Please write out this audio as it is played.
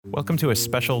Welcome to a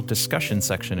special discussion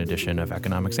section edition of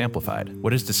Economics Amplified.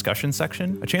 What is discussion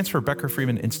section? A chance for Becker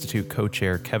Friedman Institute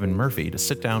co-chair Kevin Murphy to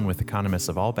sit down with economists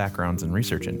of all backgrounds and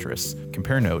research interests,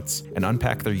 compare notes, and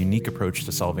unpack their unique approach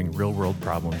to solving real-world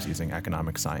problems using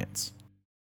economic science.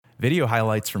 Video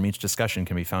highlights from each discussion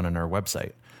can be found on our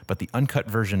website, but the uncut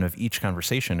version of each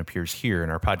conversation appears here in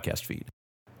our podcast feed.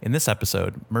 In this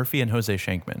episode, Murphy and Jose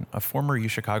Shankman, a former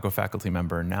UChicago faculty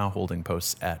member now holding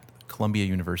posts at Columbia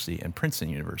University and Princeton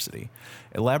University,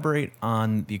 elaborate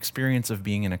on the experience of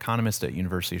being an economist at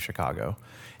University of Chicago,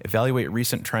 evaluate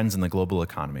recent trends in the global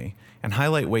economy, and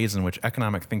highlight ways in which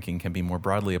economic thinking can be more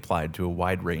broadly applied to a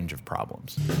wide range of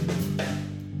problems.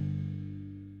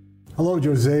 Hello,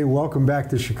 Jose. Welcome back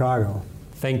to Chicago.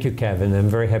 Thank you, Kevin. I'm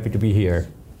very happy to be here.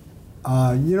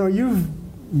 You've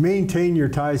maintained your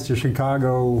ties to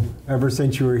Chicago ever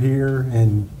since you were here,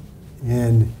 and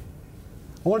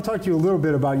I want to talk to you a little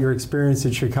bit about your experience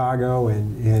in Chicago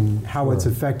and how it's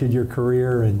affected your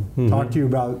career, and talk to you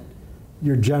about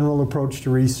your general approach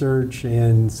to research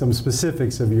and some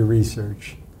specifics of your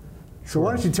research. So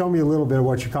why don't you tell me a little bit of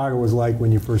what Chicago was like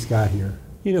when you first got here?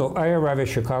 You know, I arrived at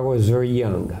Chicago as very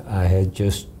young. I had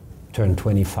just turned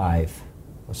 25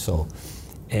 or so.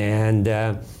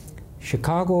 And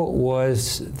Chicago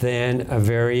was then a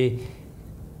very,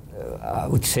 I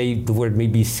would say the word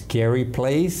maybe scary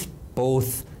place,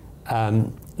 both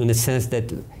in the sense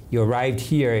that you arrived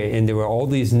here and there were all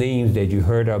these names that you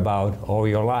heard about all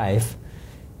your life,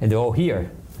 and they're all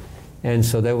here. And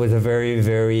so that was a very,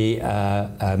 very,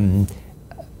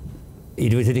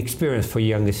 it was an experience for a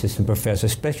young assistant professor,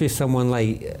 especially someone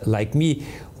like me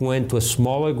who went to a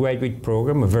smaller graduate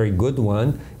program, a very good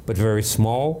one, but very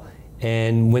small,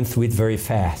 and went through it very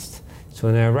fast. So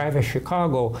when I arrived at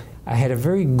Chicago, I had a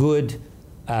very good,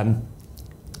 knowledge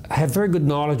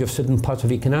of certain parts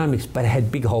of economics, but I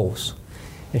had big holes.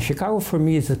 And Chicago for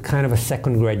me is a kind of a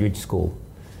second graduate school.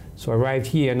 So I arrived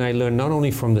here and I learned not only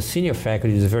from the senior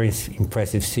faculty, there's a very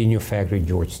impressive senior faculty,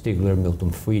 George Stigler, Milton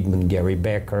Friedman, Gary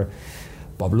Becker,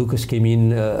 Bob Lucas came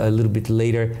in a little bit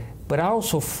later, but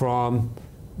also from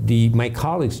my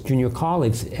colleagues, junior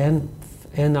colleagues,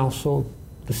 and also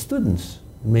the students,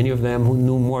 many of them who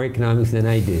knew more economics than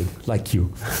I did, like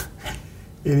you.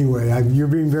 Anyway, you're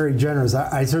being very generous.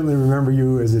 I certainly remember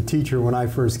you as a teacher when I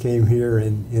first came here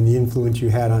and the influence you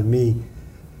had on me.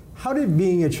 How did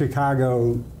being at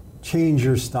Chicago change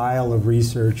your style of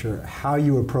research or how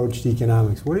you approached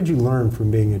economics? What did you learn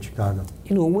from being at Chicago?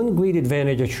 You know, one great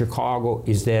advantage at Chicago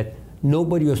is that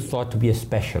nobody was thought to be a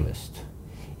specialist.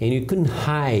 And you couldn't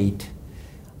hide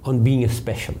on being a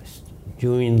specialist.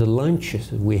 During the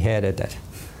lunches we had at that,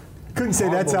 couldn't say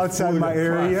that's outside my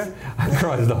area.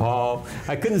 Across the hall.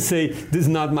 I couldn't say, this is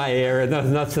not my area, that's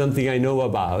not something I know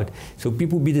about. So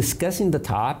people would be discussing the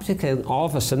topic, and all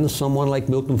of a sudden someone like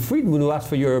Milton Friedman will ask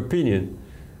for your opinion.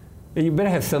 And you better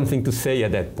have something to say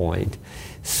at that point.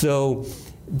 So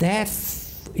that,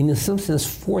 in some sense,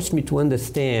 forced me to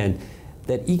understand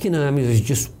that economics is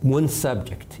just one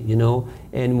subject, you know,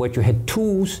 and what you had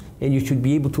tools, and you should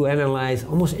be able to analyze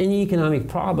almost any economic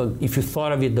problem if you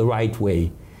thought of it the right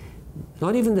way.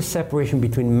 Not even the separation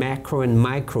between macro and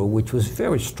micro, which was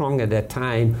very strong at that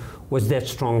time, was that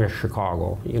strong as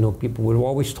Chicago. You know, people were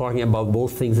always talking about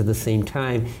both things at the same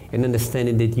time and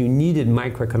understanding that you needed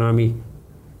microeconomic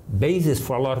basis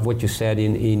for a lot of what you said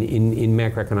in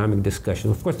macroeconomic discussion.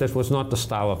 Of course, that was not the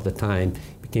style of the time.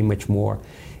 It became much more.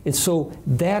 And so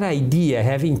that idea,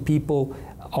 having people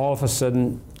all of a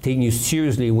sudden taking you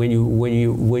seriously when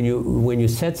you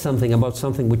said something about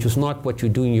something which was not what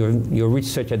you're doing your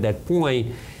research at that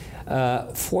point,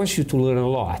 forced you to learn a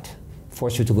lot.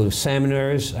 Forced you to go to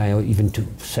seminars, even to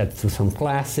sit through some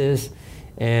classes,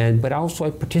 but also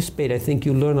I participate. I think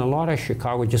you learn a lot at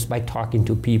Chicago just by talking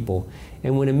to people.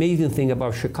 And one amazing thing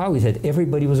about Chicago is that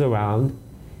everybody was around,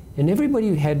 and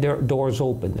everybody had their doors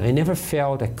open. I never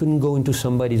felt I couldn't go into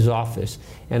somebody's office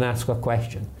and ask a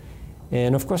question.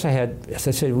 And of course I had, as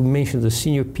I said, we mentioned the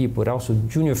senior people, but also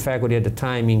junior faculty at the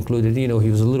time included, you know, he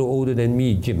was a little older than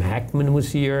me. Jim Hackman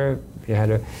was here,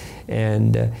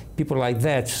 and people like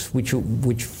that, which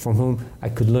from whom I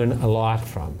could learn a lot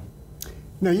from.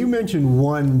 Now you mentioned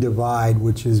one divide,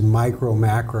 which is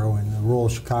micro-macro, and the role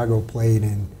Chicago played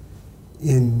in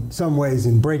some ways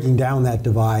in breaking down that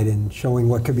divide and showing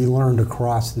what could be learned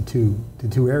across the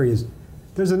two areas.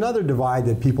 There's another divide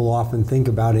that people often think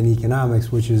about in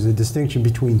economics, which is a distinction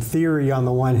between theory on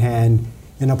the one hand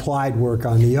and applied work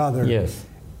on the other. Yes.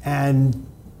 And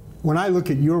when I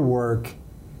look at your work,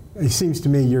 it seems to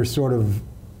me you're sort of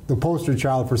the poster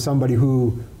child for somebody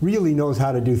who really knows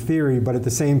how to do theory, but at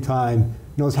the same time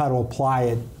knows how to apply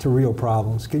it to real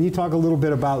problems. Can you talk a little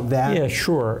bit about that? Yeah,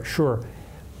 sure.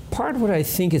 Part of what I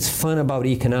think is fun about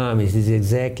economics is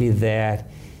exactly that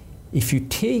if you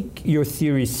take your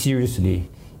theory seriously,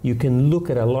 you can look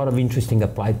at a lot of interesting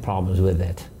applied problems with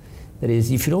it. That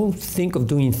is, if you don't think of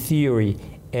doing theory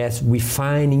as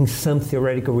refining some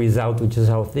theoretical result which is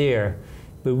out there,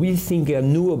 but we think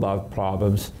anew about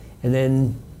problems and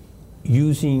then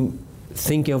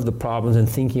thinking of the problems and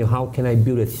thinking how can I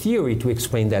build a theory to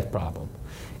explain that problem.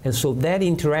 And so that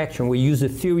interaction, we use the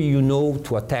theory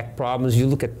to attack problems, you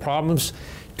look at problems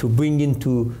to bring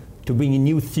in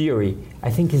new theory, I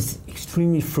think is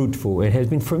extremely fruitful. It has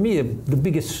been, for me, the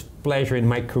biggest pleasure in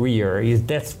my career.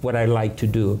 That's what I like to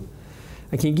do.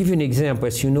 I can give you an example.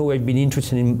 As you know, I've been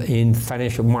interested in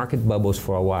financial market bubbles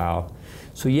for a while.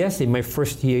 So yesterday, my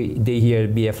first day here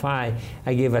at BFI,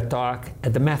 I gave a talk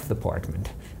at the math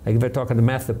department. I gave a talk at the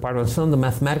math department on some of the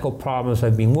mathematical problems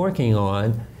I've been working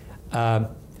on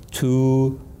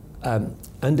to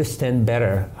understand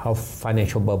better how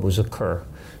financial bubbles occur.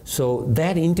 So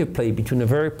that interplay between a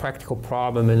very practical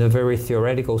problem and a very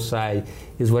theoretical side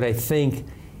is what I think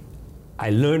I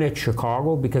learned at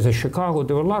Chicago, because at Chicago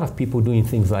there were a lot of people doing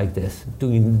things like this,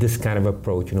 doing this kind of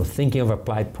approach, thinking of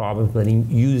applied problems, but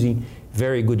using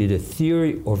very good either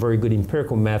theory or very good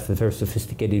empirical methods, very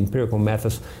sophisticated empirical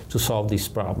methods to solve these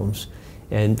problems.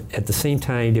 And at the same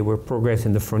time, they were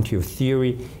progressing the frontier of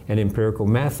theory and empirical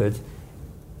methods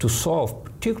to solve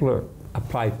particular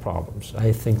applied problems.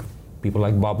 I think people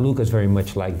like Bob Lucas very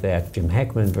much like that, Jim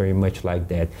Heckman very much like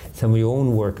that, some of your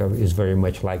own work is very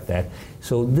much like that.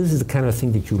 So this is the kind of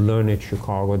thing that you learn at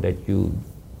Chicago that you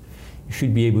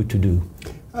should be able to do.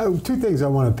 Two things I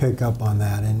want to pick up on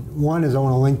that, and one is I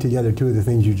want to link together two of the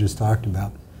things you just talked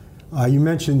about. You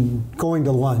mentioned going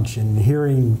to lunch and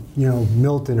hearing,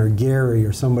 Milton or Gary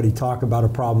or somebody talk about a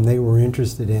problem they were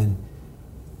interested in.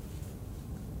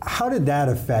 How did that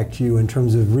affect you in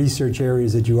terms of research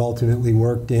areas that you ultimately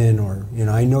worked in? Or,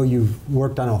 I know you've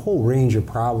worked on a whole range of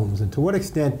problems, and to what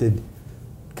extent did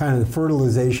kind of the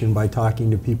fertilization by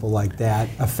talking to people like that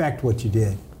affect what you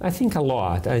did? I think a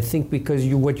lot. I think because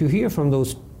what you hear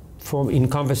in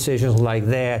conversations like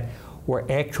that were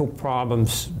actual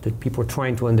problems that people are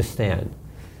trying to understand.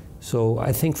 So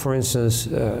I think, for instance,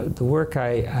 the work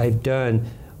I've done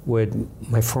with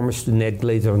my former student Ed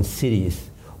Glazer on cities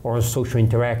or on social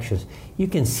interactions, you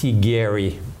can see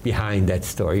Gary behind that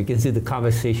story. You can see the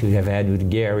conversation we have had with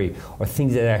Gary or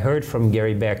things that I heard from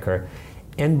Gary Becker.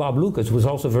 And Bob Lucas was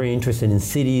also very interested in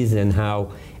cities and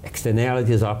how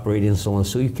externalities operate and so on.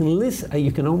 So you can listen,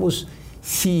 you can almost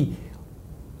see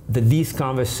that these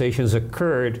conversations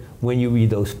occurred when you read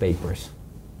those papers.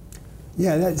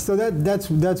 Yeah,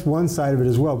 that's one side of it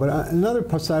as well. But another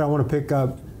side I want to pick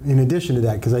up in addition to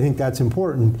that, because I think that's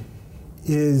important,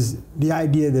 is the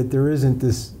idea that there isn't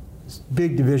this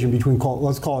big division between,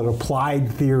 let's call it applied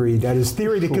theory, that is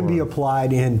theory that can be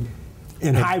applied in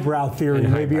highbrow theory,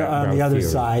 maybe on the other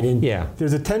side. And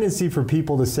there's a tendency for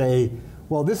people to say,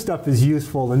 well, this stuff is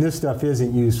useful and this stuff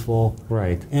isn't useful.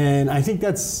 Right. And I think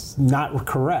that's not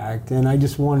correct. And I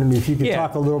just wondered if you could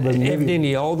talk a little bit.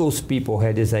 Evidently, all those people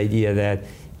had this idea that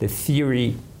the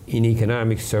theory in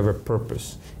economics served a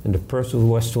purpose. And the purpose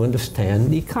was to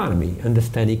understand the economy,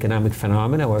 understand economic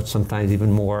phenomena, or sometimes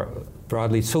even more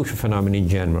broadly, social phenomena in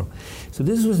general. So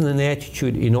this was an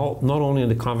attitude not only in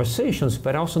the conversations,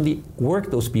 but also in the work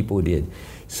those people did.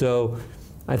 So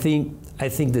I think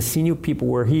the senior people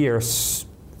were here.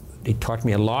 They taught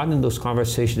me a lot in those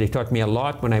conversations. They taught me a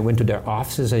lot when I went to their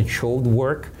offices and showed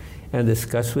work and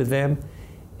discussed with them.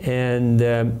 And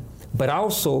but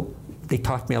also, they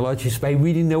taught me a lot just by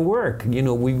reading their work. We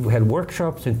had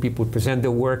workshops and people would present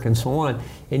their work and so on.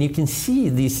 And you can see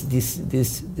this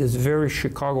very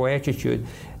Chicago attitude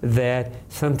that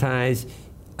sometimes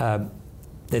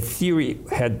the theory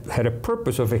had a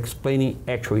purpose of explaining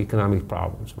actual economic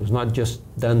problems. It was not just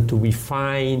done to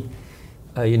refine,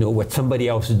 what somebody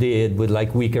else did with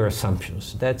like weaker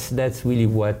assumptions. That's really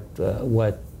what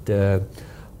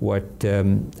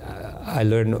I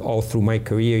learned all through my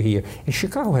career here. And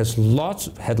Chicago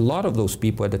had a lot of those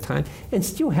people at the time, and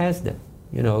still has them.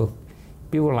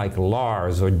 People like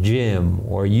Lars or Jim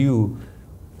or you.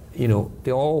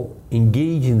 They all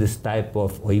engage in this type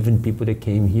of, or even people that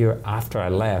came here after I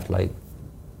left, like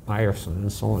Myerson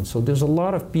and so on. So there's a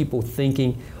lot of people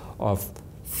thinking of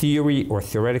theory or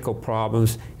theoretical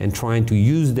problems and trying to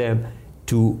use them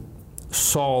to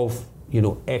solve,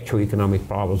 actual economic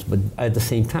problems, but at the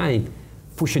same time,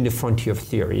 pushing the frontier of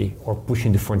theory or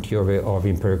pushing the frontier of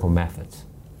empirical methods.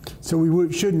 So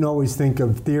we shouldn't always think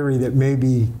of theory that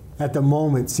maybe at the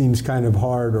moment seems kind of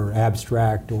hard or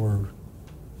abstract or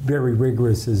very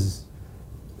rigorous as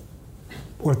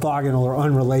orthogonal or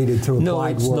unrelated to applied work. No,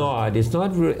 it's not. It's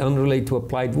not unrelated to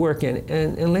applied work.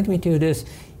 And let me tell you this,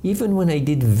 even when I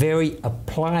did very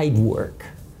applied work,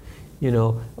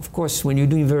 of course, when you're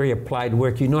doing very applied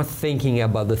work, you're not thinking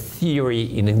about the theory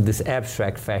in this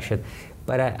abstract fashion.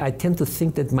 But I tend to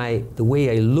think that the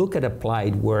way I look at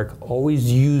applied work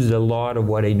always used a lot of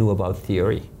what I knew about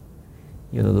theory.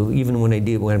 Even when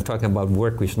I'm talking about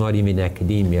work which is not even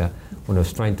academia, when I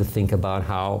was trying to think about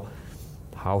how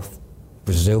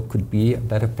Brazil could be a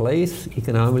better place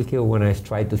economically, or when I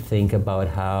tried to think about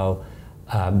how,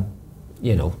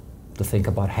 to think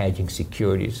about hedging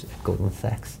securities at Goldman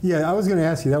Sachs. Yeah, I was going to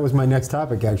ask you, that was my next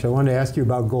topic actually. I wanted to ask you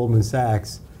about Goldman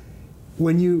Sachs.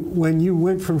 When you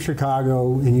went from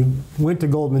Chicago and you went to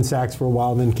Goldman Sachs for a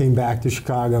while, then came back to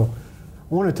Chicago,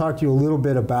 I want to talk to you a little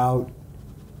bit about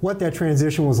what that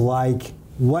transition was like,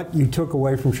 what you took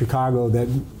away from Chicago that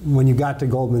when you got to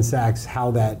Goldman Sachs,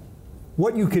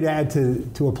 what you could add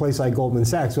to a place like Goldman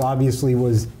Sachs, who obviously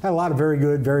had a lot of very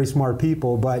good, very smart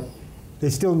people, but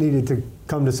they still needed to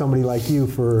come to somebody like you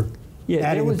for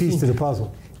adding a piece to the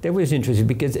puzzle. That was interesting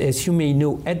because, as you may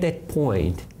know, at that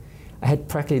point, I had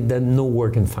practically done no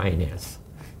work in finance.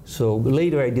 So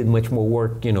later I did much more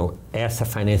work, as a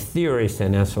finance theorist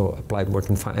and also applied work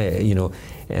in,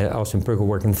 also empirical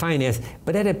work in finance.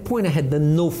 But at that point I had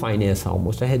done no finance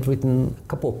almost. I had written a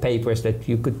couple of papers that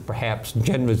you could perhaps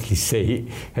generously say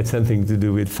had something to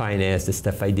do with finance, the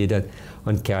stuff I did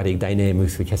on chaotic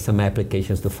dynamics, which has some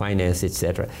applications to finance,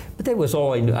 etc. But that was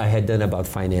all I had done about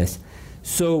finance.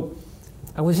 So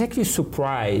I was actually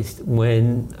surprised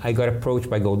when I got approached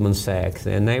by Goldman Sachs.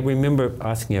 And I remember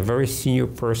asking a very senior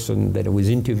person that was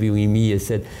interviewing me, and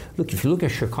said, look, if you look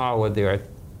at Chicago, there are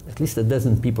at least a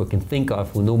dozen people I can think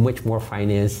of who know much more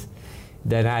finance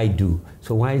than I do.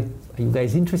 So why are you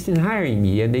guys interested in hiring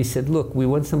me? And they said, look, we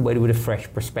want somebody with a fresh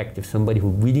perspective, somebody who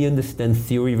really understands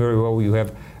theory very well. You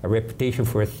have a reputation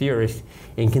for a theorist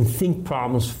and can think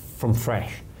problems from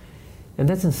fresh. And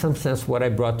that's in some sense what I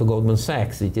brought to Goldman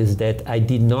Sachs. It is that I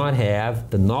did not have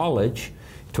the knowledge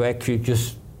to actually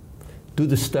just do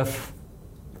the stuff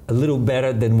a little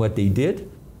better than what they did.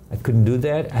 I couldn't do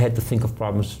that. I had to think of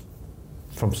problems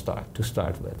to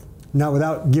start with. Now,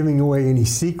 without giving away any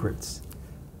secrets,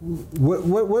 what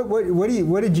were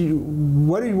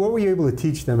you able to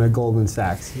teach them at Goldman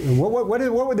Sachs? And what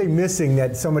were they missing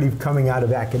that somebody coming out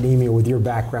of academia with your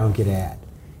background could add?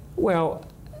 Well,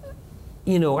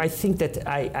 I think that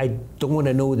I don't want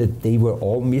to know that they were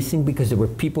all missing, because there were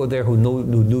people there who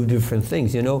knew different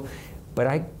things, But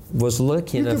I was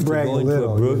lucky enough to go into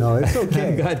a group. It's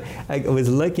okay. I was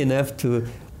lucky enough to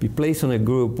be placed on a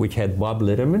group which had Bob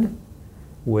Litterman,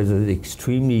 who was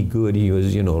extremely good. He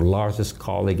was, largest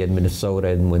colleague at Minnesota,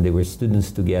 and when they were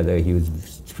students together, he was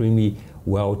extremely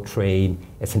well trained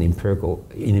in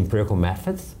empirical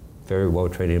methods, very well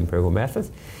trained in empirical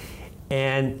methods,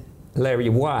 and Larry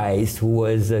Wise, who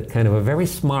was kind of a very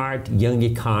smart young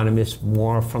economist,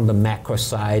 more from the macro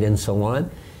side and so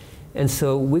on. And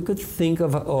so we could think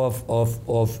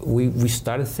we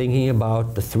started thinking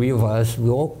about the three of us. We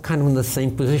were all kind of in the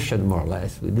same position, more or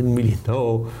less. We didn't really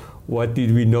know what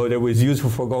did we know that was useful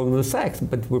for Goldman Sachs,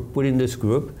 but we're put in this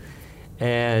group.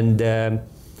 And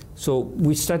so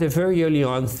we started very early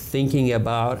on thinking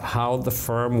about how the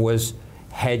firm was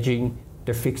hedging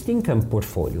their fixed income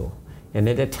portfolio. And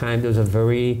at that time, there was a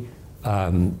very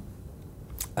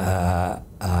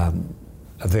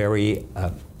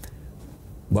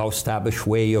well-established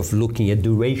way of looking at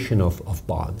duration of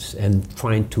bonds and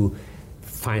trying to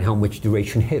find how much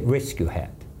duration risk you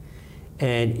had.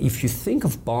 And if you think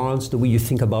of bonds the way you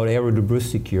think about Arrow-Debreusse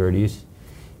securities,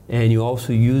 and you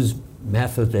also use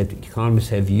methods that economists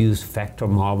have used, factor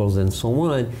models and so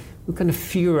on, you kind of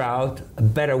figure out a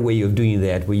better way of doing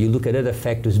that, where you look at other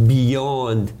factors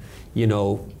beyond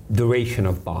duration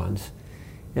of bonds.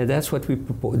 And that's what we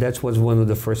proposed. That was one of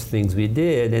the first things we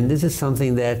did. And this is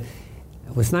something that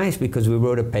was nice, because we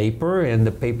wrote a paper, and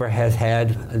the paper has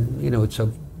had, it's a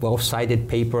well-cited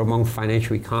paper among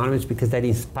financial economists, because that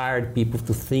inspired people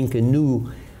to think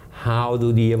anew, how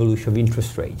do the evolution of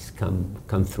interest rates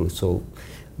come through. So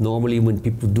normally when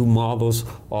people do models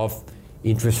of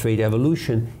interest rate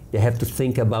evolution, they have to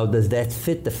think about, does that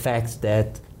fit the facts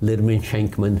that Litterman and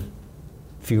Schenkman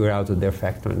figure out with their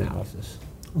factor analysis?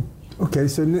 Okay,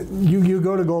 so you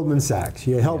go to Goldman Sachs.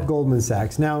 You help Goldman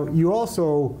Sachs. Now, you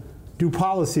also do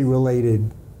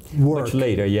policy-related work. Much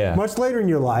later, yeah. Much later in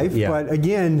your life, but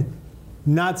again,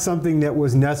 not something that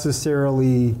was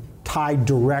necessarily tied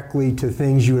directly to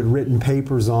things you had written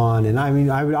papers on. And I mean,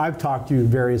 I've talked to you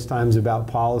various times about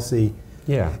policy.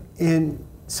 Yeah. And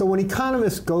So when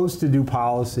economists goes to do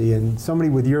policy, and somebody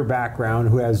with your background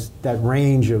who has that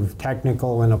range of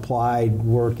technical and applied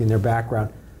work in their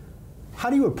background, how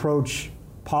do you approach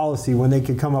policy when they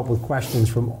could come up with questions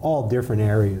from all different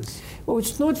areas? Well,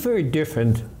 it's not very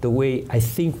different the way I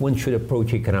think one should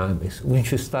approach economics. One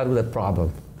should start with a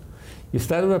problem. You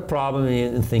start with a problem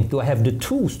and think, do I have the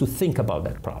tools to think about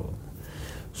that problem?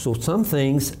 So some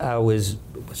things was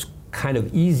kind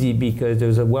of easy because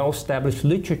there's a well-established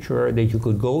literature that you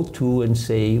could go to and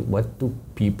say, what do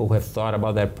people who have thought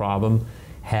about that problem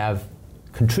have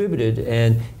contributed,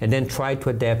 and then try to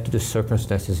adapt to the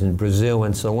circumstances in Brazil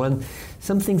and so on.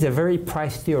 Some things are very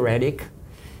price theoretic,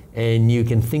 and you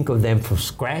can think of them from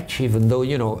scratch, even though,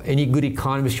 you know, any good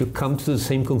economist should come to the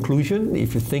same conclusion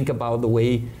if you think about the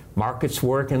way markets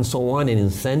work and so on, and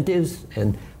incentives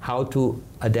and how to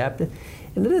adapt it.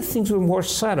 And other things were more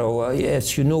subtle.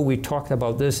 As you know, we talked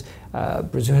about this.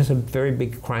 Brazil has a very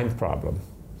big crime problem.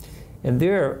 And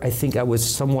there, I think I was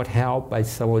somewhat helped by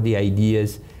some of the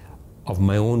ideas of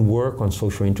my own work on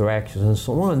social interactions and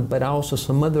so on, but also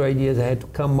some other ideas I had to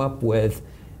come up with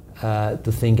to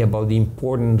think about the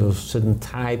importance of certain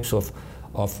types of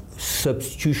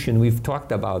substitution. We've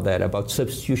talked about that, about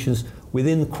substitutions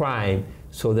within crime,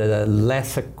 so that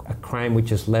a crime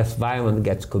which is less violent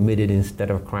gets committed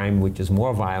instead of a crime which is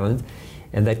more violent.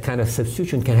 And that kind of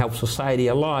substitution can help society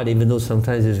a lot, even though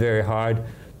sometimes it's very hard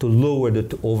to lower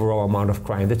the overall amount of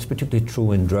crime. That's particularly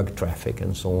true in drug traffic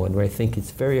and so on, where I think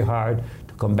it's very hard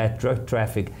to combat drug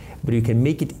traffic, but you can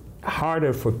make it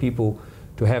harder for people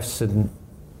to have certain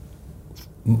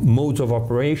modes of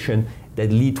operation that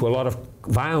lead to a lot of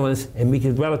violence, and make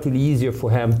it relatively easier for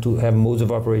him to have modes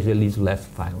of operation that lead to less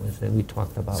violence. And we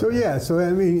talked about so that. Yeah, so I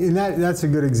mean, and that's a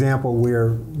good example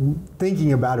where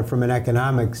thinking about it from an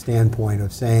economic standpoint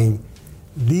of saying,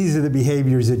 these are the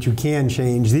behaviors that you can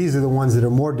change, these are the ones that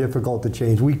are more difficult to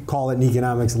change. We call it in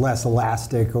economics less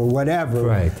elastic or whatever.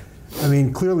 Right. I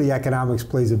mean, clearly economics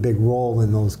plays a big role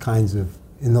in those kinds of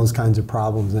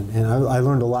problems. And I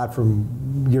learned a lot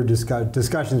from your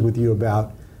discussions with you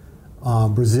about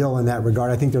Brazil in that regard.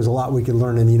 I think there's a lot we could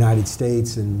learn in the United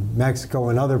States and Mexico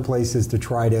and other places to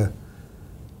try to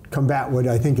combat what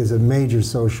I think is a major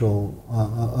social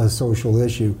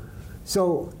issue.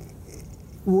 So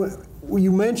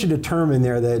you mentioned a term in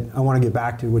there that I want to get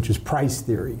back to, which is price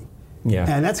theory. Yeah.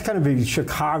 And that's kind of a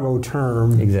Chicago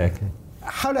term. Exactly.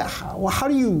 How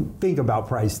do you think about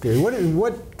price theory?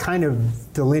 What kind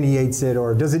of delineates it,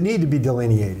 or does it need to be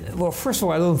delineated? Well, first of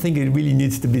all, I don't think it really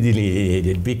needs to be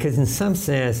delineated, because in some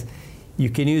sense,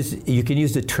 you can use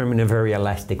the term in a very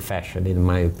elastic fashion, in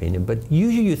my opinion. But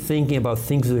usually you're thinking about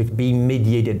things that are being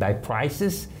mediated by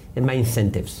prices and by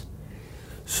incentives.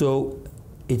 So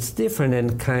it's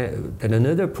different than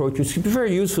another approach, which could be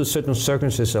very useful in certain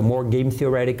circumstances, a more game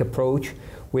theoretic approach.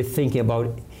 We're thinking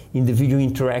about individual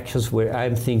interactions where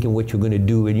I'm thinking what you're going to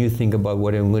do and you think about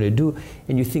what I'm going to do,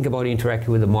 and you think about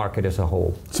interacting with the market as a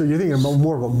whole. So you're thinking about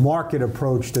more of a market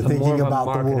approach to thinking about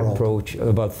the world. More of a market approach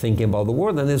about thinking about the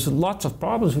world, and there's lots of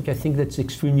problems which I think that's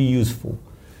extremely useful.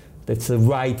 That's the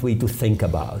right way to think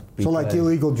about. So like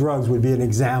illegal drugs would be an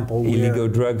example. Illegal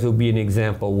drugs would be an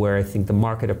example where I think the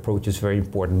market approach is very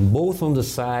important, both on the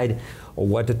side of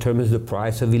what determines the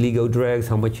price of illegal drugs,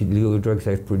 how much illegal drugs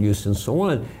are produced and so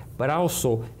on, but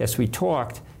also, as we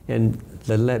talked, and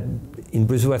in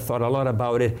Brazil I thought a lot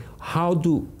about it, how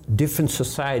do different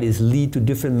societies lead to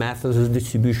different methods of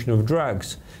distribution of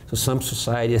drugs? So some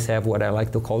societies have what I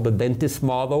like to call the dentist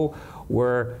model,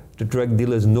 where the drug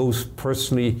dealers knows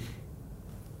personally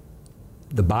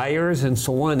the buyers and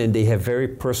so on, and they have very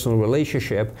personal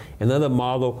relationship. Another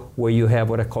model where you have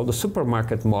what I call the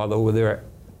supermarket model, where there are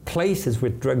places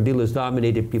where drug dealers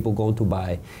dominated people going to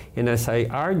buy. And as I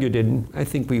argued, and I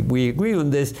think we agree on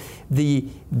this, the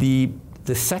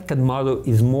second model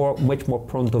is much more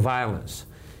prone to violence.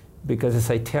 Because as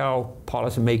I tell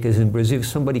policymakers in Brazil, if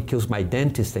somebody kills my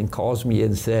dentist and calls me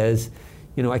and says,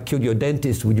 you know, I killed your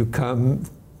dentist, would you come,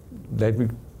 let me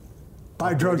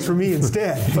buy drugs from me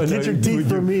instead. Get your teeth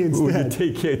from me instead. Would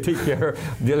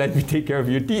you let me take care of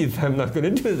your teeth? I'm not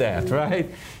going to do that, right?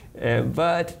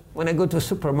 But when I go to a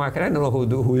supermarket, I don't know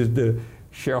who is the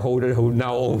shareholder who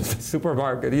now owns the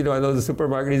supermarket. You know, I know the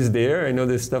supermarket is there. I know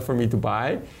there's stuff for me to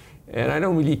buy. And I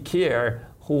don't really care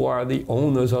who are the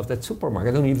owners of that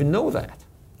supermarket. I don't even know that.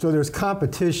 So there's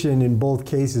competition in both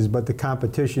cases, but the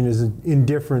competition is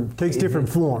takes different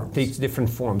forms. Takes different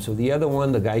forms. So the other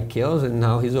one, the guy kills, and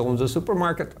now he owns a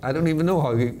supermarket. I don't even know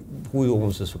who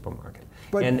owns the supermarket.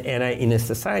 But and in a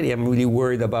society, I'm really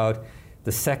worried about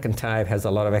the second type has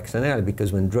a lot of externality,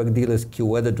 because when drug dealers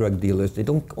kill other drug dealers, they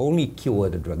don't only kill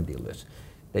other drug dealers.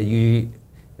 They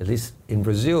At least in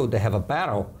Brazil, they have a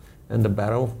battle, and the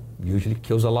battle usually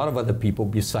kills a lot of other people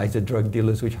besides the drug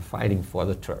dealers which are fighting for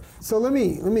the turf. So let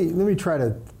me try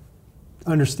to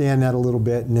understand that a little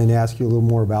bit and then ask you a little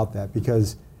more about that,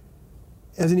 because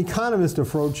as an economist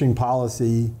approaching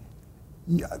policy,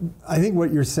 I think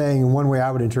what you're saying, and one way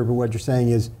I would interpret what you're saying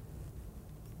is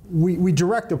we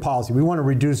direct a policy. We want to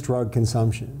reduce drug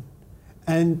consumption.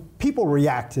 And people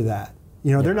react to that.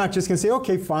 You know, they're not just going to say,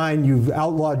 okay, fine, you've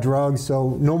outlawed drugs,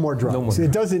 so no more drugs. No more drugs.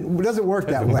 It doesn't work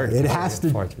that way. It has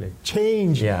to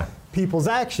change people's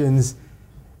actions,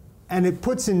 and it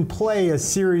puts in play a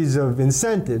series of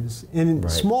incentives. And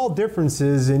small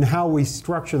differences in how we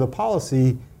structure the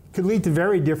policy could lead to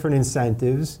very different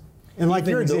incentives. And like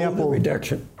your example, the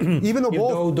reduction, even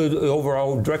though the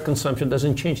overall drug consumption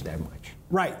doesn't change that much.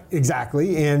 Right,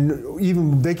 exactly. And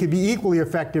even they could be equally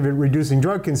effective at reducing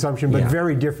drug consumption, but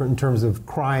very different in terms of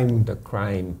crime. The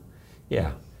crime,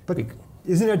 But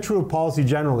isn't that true of policy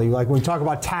generally? Like when we talk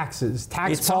about taxes,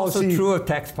 it's also true of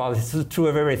tax policy. It's true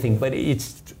of everything. But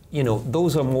it's, you know,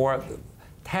 those are more,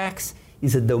 tax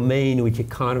is a domain which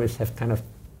economists have kind of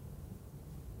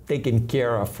taken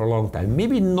care of for a long time.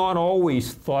 Maybe not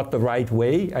always thought the right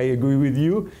way, I agree with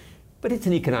you, but it's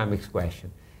an economics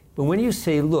question. But when you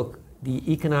say, look,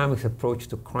 the economics approach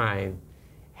to crime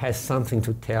has something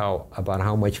to tell about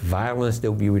how much violence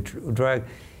there will be with drug,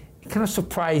 it kind of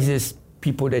surprises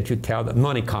people that you tell them,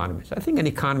 non-economists. I think an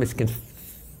economist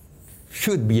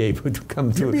should be able to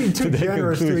come to that conclusion. You're being too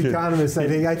generous to economists, I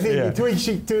think. I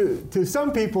think to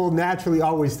some people naturally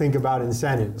always think about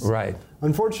incentives. Right.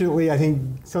 Unfortunately, I think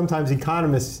sometimes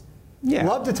economists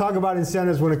love to talk about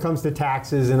incentives when it comes to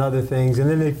taxes and other things, and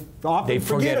then they often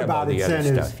forget about the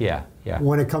incentives other stuff.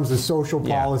 when it comes to social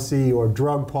policy or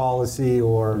drug policy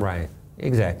or... Right,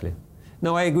 exactly.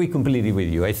 No, I agree completely with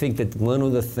you. I think that one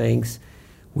of the things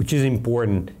which is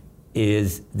important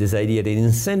is this idea that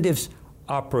incentives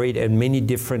operate at many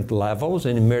different levels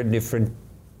and in many different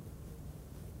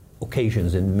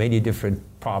occasions and many different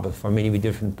problems, for many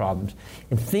different problems.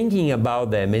 And thinking about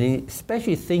them, and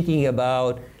especially thinking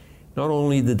about not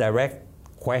only the direct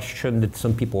question that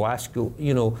some people ask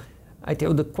you know, I tell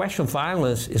you, the question of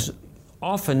violence is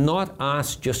often not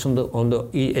asked just on the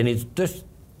and it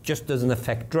just doesn't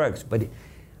affect drugs, but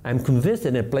I'm convinced that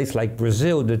in a place like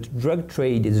Brazil, the drug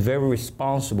trade is very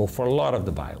responsible for a lot of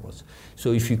the violence.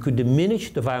 So if you could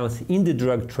diminish the violence in the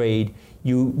drug trade,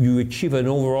 you achieve an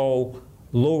overall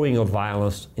lowering of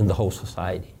violence in the whole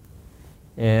society.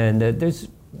 And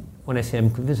when I say I'm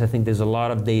convinced, I think there's a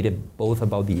lot of data both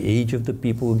about the age of the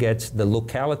people who gets, the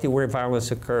locality where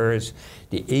violence occurs,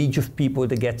 the age of people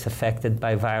that gets affected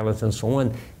by violence and so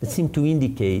on, that seem to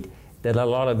indicate that a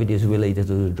lot of it is related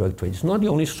to the drug trade. It's not the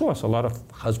only source. A lot of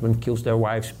husbands kill their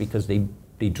wives because they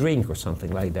drink or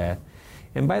something like that.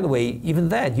 And by the way, even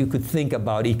that, you could think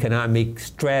about economic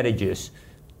strategies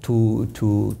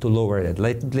to lower that.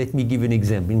 Let me give you an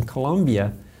example. In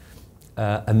Colombia,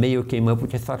 a mayor came up,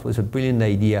 which I thought was a brilliant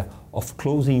idea, of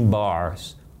closing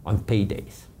bars on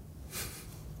paydays.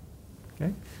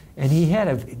 Okay? And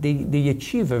they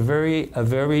achieved a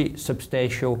very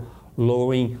substantial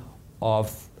lowering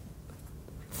of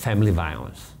family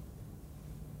violence.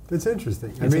 That's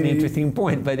interesting. It's an interesting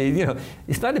point, but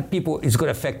it's not that it's going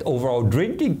to affect overall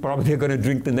drinking. Probably they're going to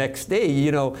drink the next day.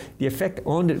 The effect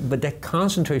on it, but that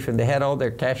concentration, they had all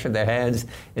their cash in their hands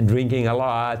and drinking a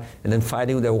lot, and then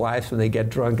fighting with their wives when they get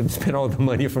drunk and spend all the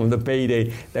money from the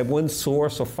payday. That one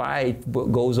source of fight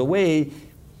goes away,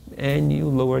 and you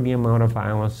lower the amount of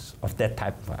violence, of that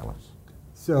type of violence.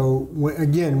 So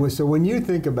when you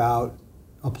think about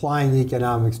applying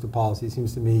economics to policy, it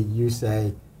seems to me you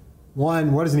say,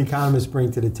 one, what does an economist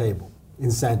bring to the table?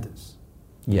 Incentives.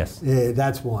 Yes.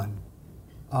 That's one.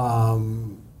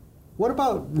 What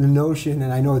about the notion,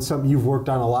 and I know it's something you've worked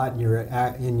on a lot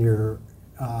in your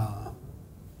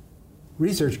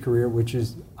research career, which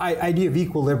is idea of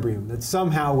equilibrium, that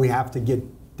somehow we have to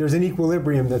there's an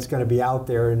equilibrium that's going to be out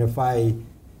there, and if I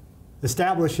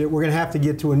establish it, we're going to have to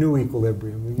get to a new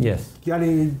equilibrium. Yes. Got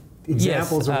any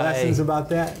examples or lessons about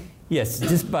that? Yes,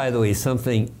 just by the way,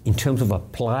 something in terms of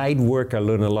applied work, I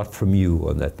learned a lot from you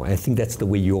on that point. I think that's the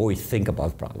way you always think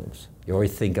about problems. You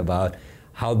always think about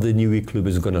how the new equilibrium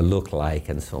is going to look like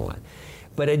and so on.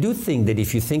 But I do think that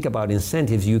if you think about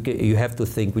incentives, you have to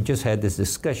think, we just had this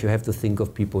discussion, you have to think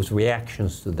of people's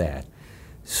reactions to that.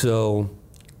 So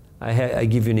I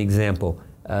give you an example.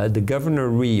 The Governor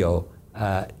Rio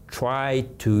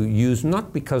tried to use,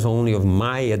 not because only of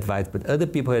my advice, but other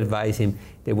people advised him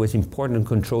that it was important to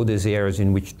control these areas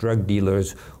in which drug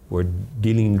dealers were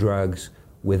dealing drugs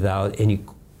without any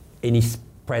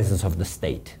presence of the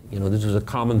state. This was a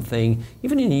common thing.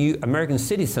 Even in American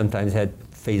cities sometimes had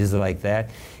phases like that.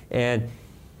 And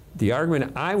the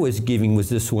argument I was giving was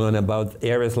this one about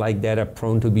areas like that are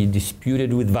prone to be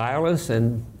disputed with violence,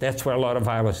 and that's where a lot of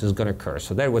violence is going to occur.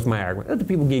 So that was my argument. Other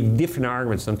people gave different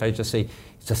arguments. Sometimes just say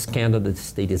it's a scandal that the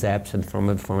state is absent from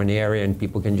an area and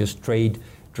people can just trade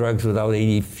drugs without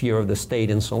any fear of the state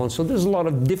and so on. So there's a lot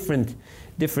of different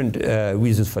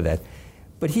reasons for that.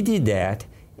 But he did that,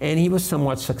 and he was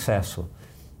somewhat successful.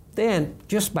 Then,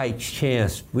 just by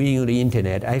chance, reading on the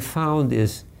internet, I found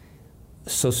this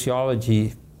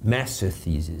sociology master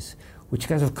thesis, which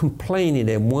kind of complaining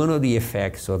that one of the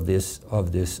effects of this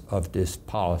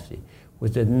policy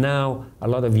was that now a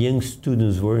lot of young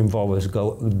students were involved as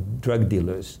drug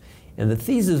dealers. And the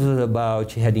thesis was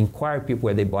about, she had inquired people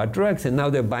where they bought drugs, and now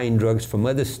they're buying drugs from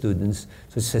other students.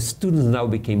 So it says students now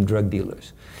became drug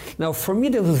dealers. Now, for me,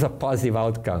 that was a positive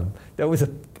outcome. That was a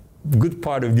good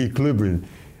part of the equilibrium.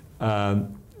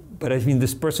 But I mean,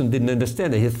 this person didn't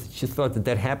understand it. She thought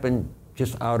that happened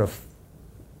just out of,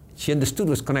 she understood it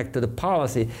was connected to the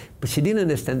policy, but she didn't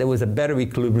understand there was a better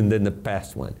equilibrium than the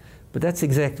past one. But that's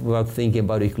exactly what I'm thinking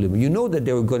about equilibrium. You know that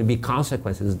there are going to be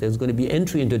consequences. There's going to be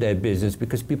entry into that business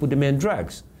because people demand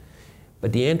drugs.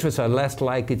 But the entrants are less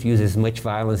likely to use as much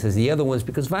violence as the other ones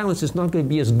because violence is not going to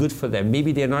be as good for them.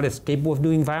 Maybe they're not as capable of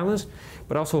doing violence,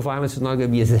 but also violence is not going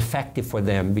to be as effective for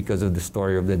them because of the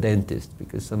story of the dentist,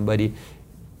 because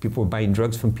people were buying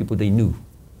drugs from people they knew.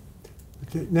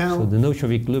 Okay, now, so the notion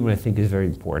of equilibrium, I think, is very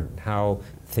important, how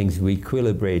things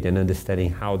re-equilibrate and understanding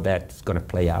how that's going to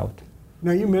play out.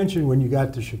 Now, you mentioned when you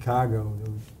got to Chicago,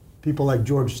 people like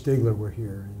George Stigler were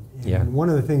here. And one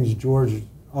of the things George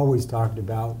always talked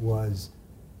about was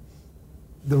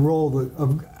the role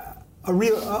of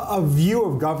a view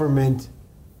of government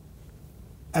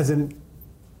as an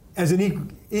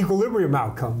equilibrium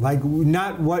outcome, like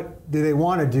not what do they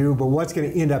want to do, but what's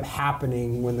going to end up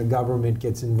happening when the government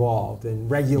gets involved,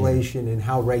 and regulation and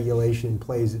how regulation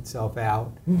plays itself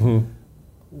out. Mm-hmm.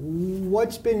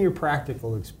 What's been your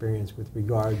practical experience with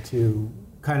regard to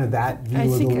kind of that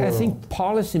view of the world? I think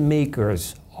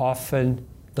policymakers often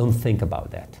don't think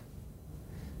about that.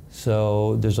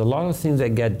 So there's a lot of things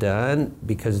that get done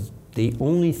because they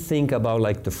only think about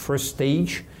like the first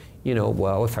stage,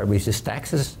 well, if I raise these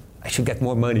taxes, I should get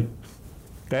more money.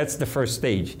 That's the first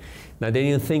stage. Now they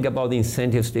didn't think about the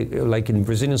incentives, like in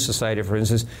Brazilian society, for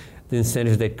instance, the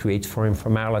incentives that creates for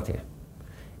informality.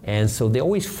 And so they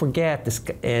always forget this,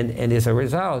 and as a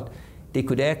result, they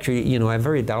could actually, I'm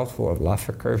very doubtful of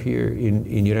Laffer curve here in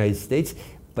the United States,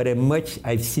 but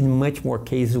I've seen much more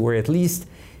cases where at least,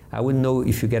 I wouldn't know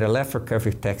if you get a Laffer curve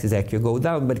if taxes actually go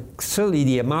down, but certainly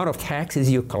the amount of taxes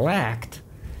you collect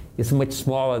is much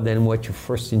smaller than what you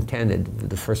first intended.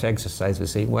 The first exercise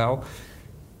was saying, well,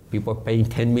 people are paying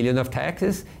 10 million of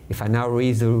taxes. If I now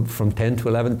raise it from 10 to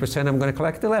 11%, I'm going to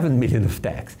collect 11 million of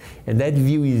tax. And that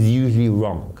view is usually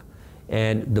wrong.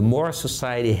 And the more a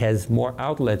society has more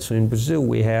outlets, so in Brazil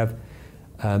we have,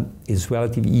 it's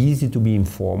relatively easy to be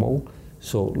informal.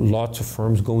 So lots of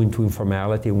firms go into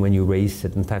informality when you raise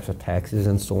certain types of taxes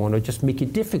and so on, or just make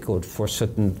it difficult for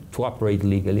certain to operate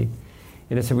legally.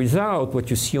 And as a result, what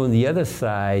you see on the other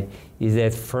side is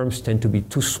that firms tend to be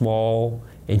too small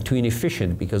and too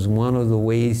inefficient, because one of the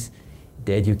ways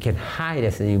that you can hide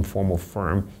as an informal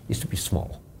firm is to be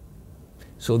small.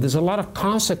 So there's a lot of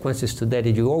consequences to that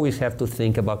you always have to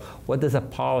think about. What does a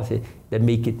policy that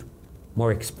make it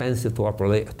more expensive to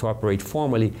operate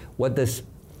formally, what does,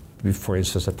 for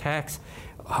instance, a tax,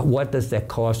 what does that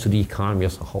cost to the economy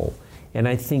as a whole? And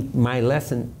I think my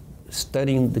lesson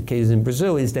studying the case in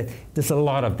Brazil is that there's a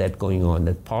lot of that going on,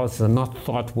 that policies are not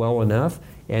thought well enough,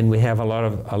 and we have a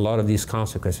lot of these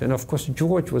consequences. And of course,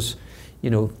 George was, he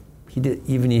did,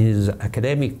 even in his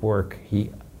academic work, he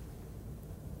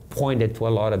pointed to a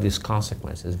lot of these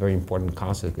consequences, very important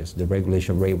consequences, the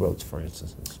regulation of railroads, for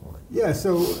instance, and so on. Yeah,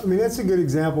 so, I mean, that's a good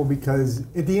example, because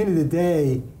at the end of the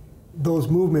day, those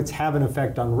movements have an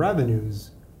effect on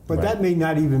revenues, but right. That may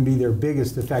not even be their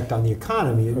biggest effect on the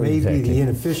economy. It may be the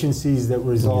inefficiencies that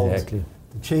result,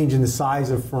 the change in the size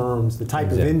of firms, the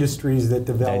type of industries that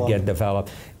develop. That get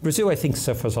developed. Brazil, I think,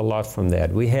 suffers a lot from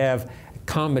that. We have a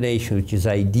combination which is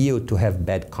ideal to have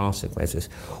bad consequences.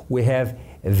 We have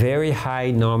very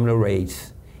high nominal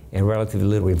rates and relatively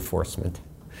little enforcement.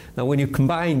 Now, when you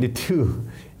combine the two,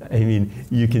 I mean,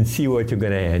 you can see what you're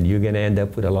going to end. You're going to end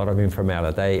up with a lot of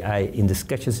informality. In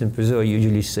discussions in Brazil, I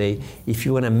usually say, if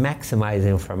you want to maximize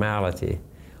informality,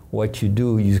 what you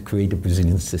do is create a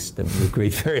Brazilian system. You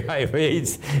create very high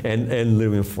rates and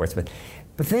little enforcement.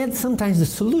 But then sometimes the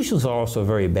solutions are also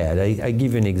very bad. I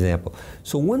give you an example.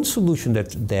 So one solution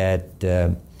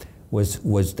that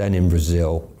was done in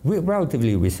Brazil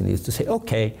relatively recently is to say,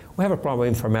 okay, we have a problem with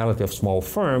informality of small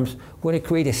firms. We're going to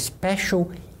create a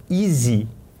special, easy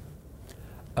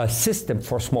system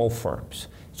for small firms.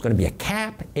 It's going to be a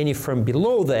cap. Any firm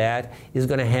below that is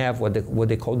going to have what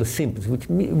they call the simple, which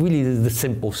really is the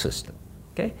simple system.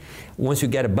 Okay? Once you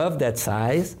get above that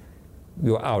size,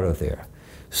 you're out of there.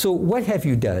 So what have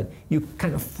you done? You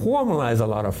kind of formalize a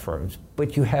lot of firms,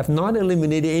 but you have not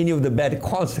eliminated any of the bad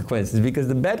consequences, because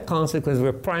the bad consequences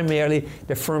were primarily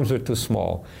the firms were too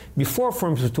small. Before,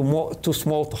 firms were too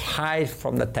small to hide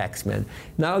from the taxman.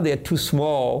 Now they're too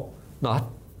small not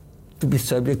to be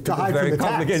subject to a very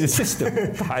complicated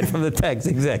system. To hide from the tax,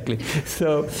 exactly.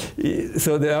 So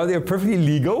now they're perfectly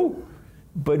legal,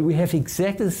 but we have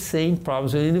exactly the same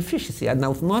problems with inefficiency. And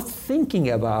now not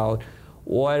thinking about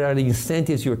what are the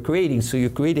incentives you're creating. So you're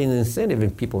creating an incentive,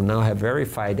 and people now have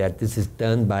verified that this is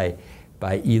done by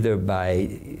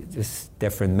this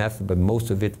different method, but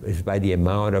most of it is by the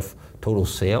amount of total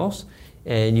sales.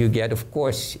 And you get, of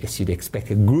course, as you'd expect,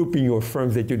 a grouping of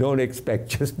firms that you don't expect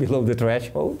just below the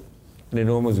threshold, an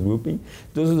enormous grouping.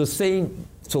 Those are the same.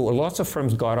 So lots of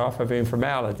firms got off of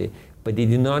informality, but they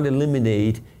did not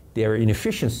eliminate their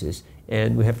inefficiencies.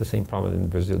 And we have the same problem in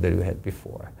Brazil that we had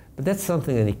before. But that's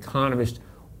something an economist,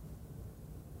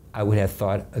 I would have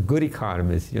thought, a good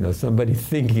economist, somebody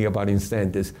thinking about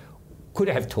incentives, could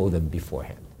have told them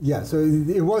beforehand. Yeah, so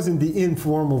it wasn't the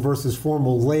informal versus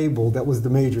formal label that was the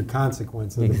major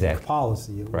consequence of the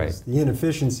policy. It was the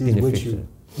inefficiencies which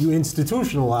you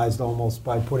institutionalized almost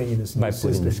by putting in this new system.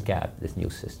 By putting this cap, this new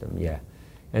system, yeah.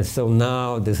 And so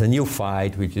now there's a new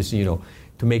fight, which is, to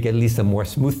make at least a more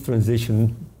smooth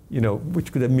transition,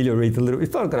 which could ameliorate a little.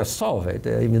 It's not going to solve it.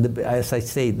 As I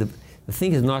say, the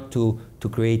thing is not to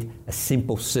create a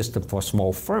simple system for a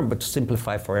small firm, but to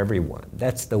simplify for everyone.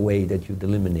 That's the way that you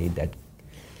eliminate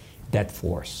that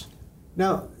force.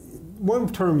 Now, one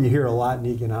term you hear a lot in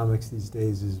economics these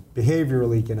days is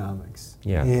behavioral economics.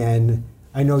 Yeah. And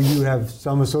I know you have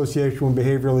some association with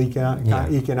behavioral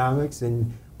economics,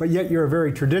 but yet you're a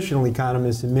very traditional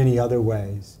economist in many other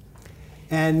ways.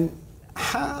 And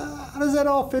how does that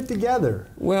all fit together?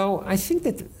 Well, I think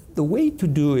that the way to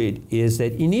do it is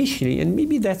that initially, and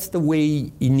maybe that's the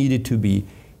way it needed to be,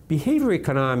 behavioral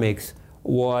economics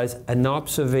was an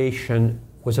observation,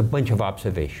 was a bunch of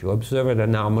observations. You observe an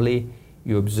anomaly,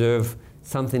 you observe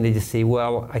something that you say,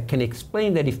 well, I can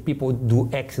explain that if people do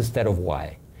X instead of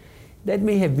Y. That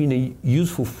may have been a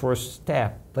useful first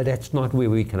step, but that's not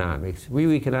real economics.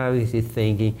 Real economics is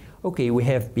thinking, okay, we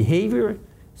have behavior,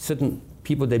 certain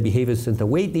people that behave in a certain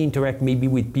way, they interact maybe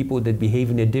with people that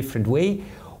behave in a different way.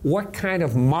 What kind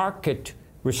of market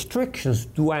restrictions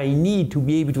do I need to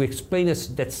be able to explain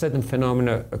that certain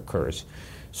phenomena occurs?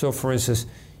 So for instance,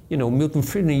 Milton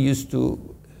Friedman used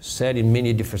to say in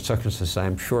many different circumstances,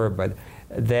 I'm sure, but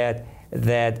that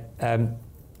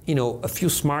a few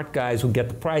smart guys will get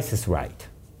the prices right?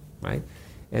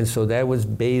 And so that was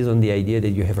based on the idea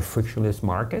that you have a frictionless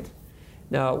market.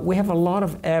 Now, we have a lot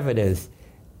of evidence,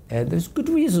 and there's good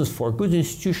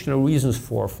institutional reasons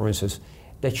for instance,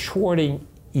 that shorting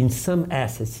in some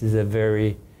assets is a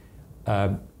very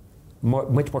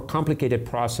much more complicated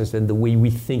process than the way we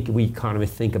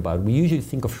economists think about it. We usually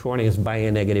think of shorting as buying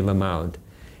a negative amount.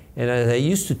 And as I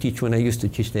used to teach, when I used to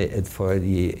teach for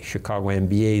the Chicago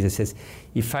MBAs, it says,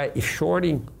 if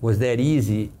shorting was that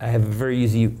easy,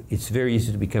 it's very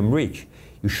easy to become rich.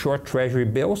 You short treasury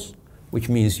bills, which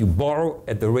means you borrow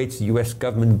at the rates the US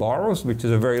government borrows, which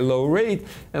is a very low rate,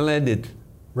 and lend it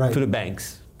to the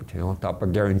banks. But on top are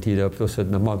guaranteed up to a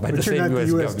certain amount by the same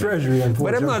US government. Treasury,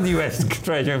 unfortunately. But I'm not the US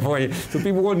Treasury, unfortunately. So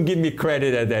people won't give me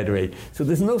credit at that rate. So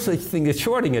there's no such thing as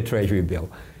shorting a treasury bill.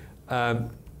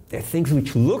 There are things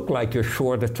which look like you're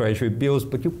short the treasury bills,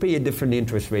 but you pay a different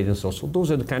interest rate and so. So those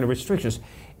are the kind of restrictions.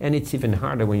 And it's even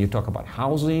harder when you talk about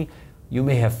housing. You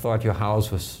may have thought your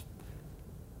house was,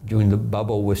 during the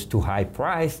bubble, was too high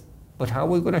priced, but how are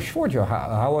we going to short your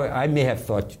house? I may have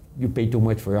thought you pay too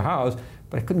much for your house,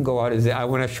 but I couldn't go out and say, I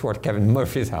want to short Kevin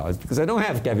Murphy's house, because I don't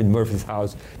have Kevin Murphy's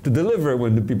house to deliver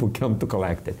when the people come to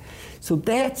collect it. So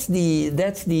that's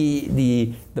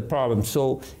the problem.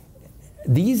 So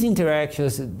these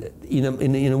interactions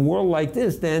in a world like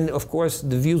this, then of course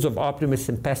the views of optimists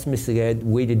and pessimists get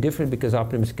weighted different, because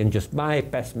optimists can just buy,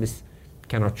 pessimists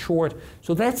cannot short.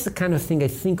 So that's the kind of thing I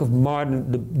think of modern,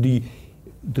 the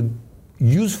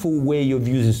useful way of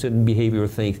using certain behavioral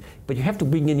things. But you have to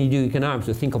bring in economics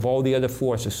to think of all the other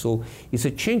forces. So it's a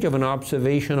change of an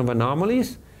observation of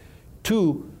anomalies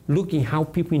to looking how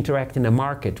people interact in a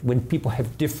market when people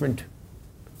have different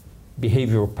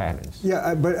behavioral patterns.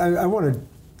 Yeah, but I want to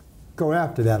go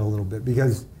after that a little bit,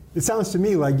 because it sounds to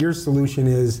me like your solution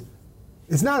is,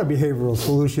 it's not a behavioral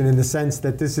solution in the sense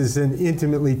that this isn't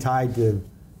intimately tied to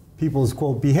people's,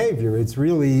 quote, behavior. It's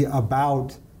really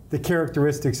about the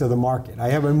characteristics of the market. I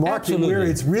have a market where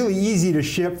it's really easy to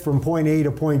ship from point A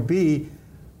to point B,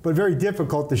 but very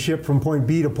difficult to ship from point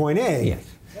B to point A. Yes.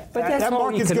 But that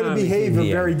market's going to behave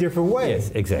a very different way.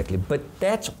 Yes, exactly. But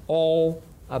that's all,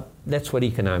 that's what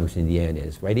economics in the end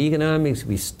is, right? Economics,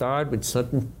 we start with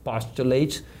certain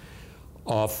postulates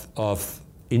of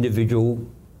individual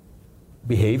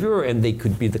behavior, and they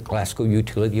could be the classical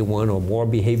utility one or more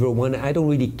behavioral one. I don't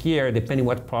really care, depending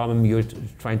what problem you're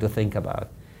trying to think about.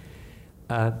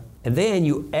 And then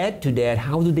you add to that,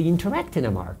 how do they interact in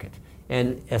a market?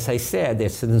 And as I said,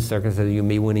 there's certain circumstances you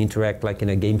may want to interact like in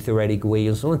a game theoretic way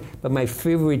and so on. But my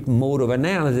favorite mode of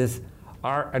analysis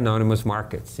are anonymous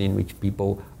markets in which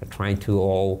people are trying to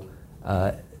all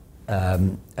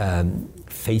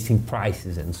facing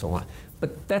prices and so on.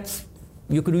 But that's,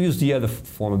 you could use the other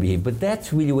form of behavior. But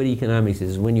that's really what economics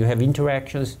is, when you have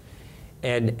interactions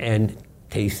and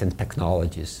tastes and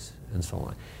technologies and so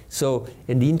on. So,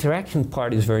 and the interaction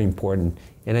part is very important.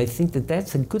 And I think that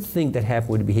that's a good thing that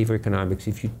happened with behavior economics.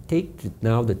 If you take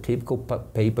now the typical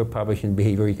paper published in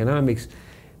behavior economics,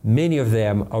 many of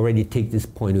them already take this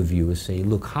point of view and say,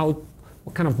 look,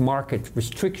 what kind of market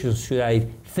restrictions should I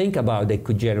think about that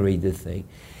could generate this thing?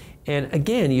 And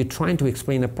again, you're trying to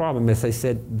explain a problem. As I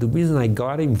said, the reason I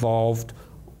got involved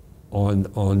on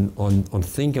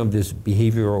thinking of this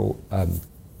behavioral,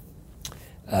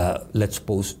 let's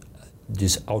suppose,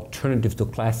 this alternative to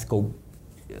classical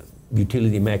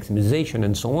utility maximization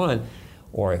and so on,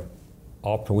 or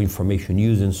optimal information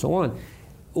use and so on,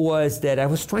 was that I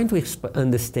was trying to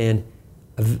understand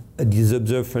these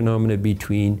observed phenomena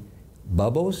between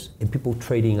bubbles and people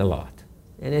trading a lot.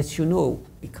 And as you know,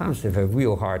 economists have a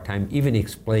real hard time even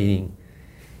explaining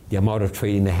the amount of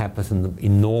trading that happens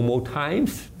in normal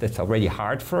times. That's already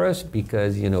hard for us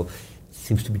because, you know, it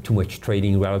seems to be too much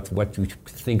trading relative to what you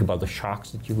think about the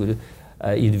shocks that you would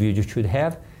individuals should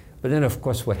have. But then, of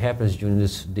course, what happens during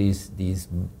these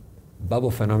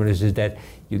bubble phenomena is that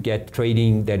you get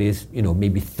trading that is, you know,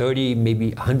 maybe 30,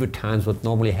 maybe 100 times what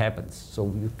normally happens.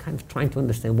 So you're kind of trying to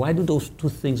understand, why do those two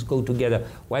things go together?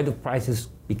 Why do prices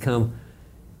become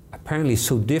apparently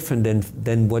so different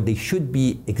than what they should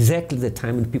be exactly the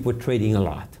time when people are trading a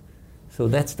lot? So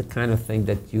that's the kind of thing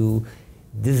that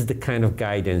this is the kind of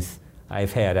guidance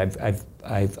I've had.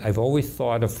 I've always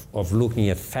thought of looking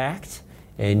at facts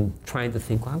and trying to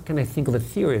think, well, how can I think of a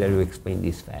theory that will explain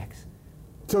these facts?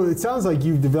 So it sounds like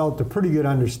you've developed a pretty good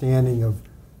understanding of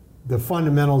the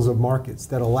fundamentals of markets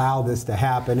that allow this to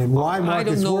happen and why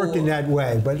markets work in that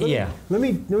way. But let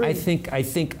me I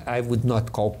think I would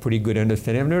not call pretty good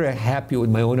understanding. I'm not happy with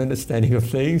my own understanding of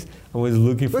things. I was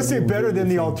looking for. Let's say better than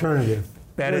the alternative.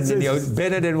 Better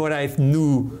than what I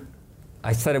knew.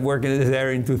 I started working in this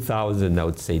area in 2000, I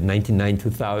would say, 99,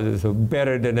 2000, so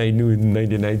better than I knew in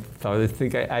 99, 2000. I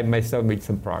think I myself made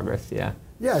some progress, yeah.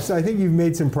 Yeah, so I think you've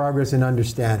made some progress in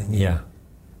understanding. Yeah.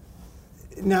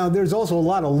 Now, there's also a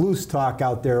lot of loose talk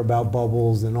out there about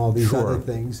bubbles and all these other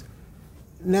things.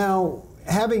 Now,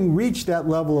 having reached that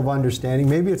level of understanding,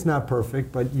 maybe it's not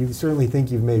perfect, but you certainly think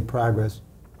you've made progress.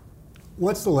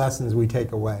 What's the lessons we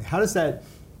take away? How does that...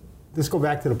 Let's go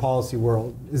back to the policy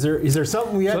world. Is there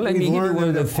something we've learned? So let me give you one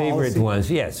of the favorite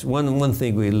ones. Yes, one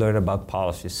thing we learned about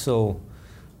policy. So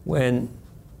when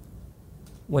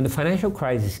the financial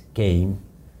crisis came,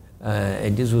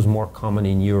 and this was more common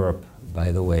in Europe,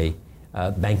 by the way,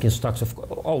 banking stocks,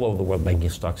 all over the world, banking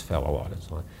stocks fell a lot and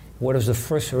so on. What was the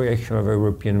first reaction of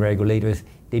European regulators?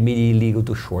 They made it illegal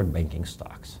to short banking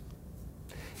stocks.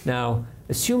 Now,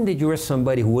 assume that you were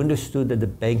somebody who understood that the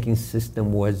banking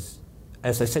system was,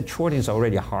 as I said, shorting is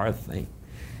already a hard thing.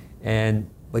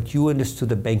 But you understood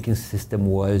the banking system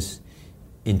was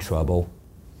in trouble.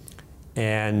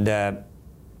 And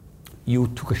you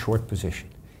took a short position.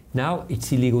 Now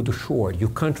it's illegal to short. You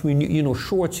can't renew, you know,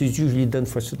 shorts is usually done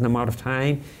for a certain amount of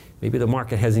time. Maybe the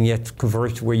market hasn't yet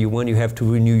converged to where you want, you have to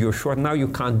renew your short. Now you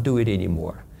can't do it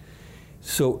anymore.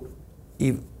 So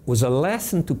it was a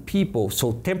lesson to people.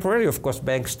 So temporarily, of course,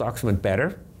 bank stocks went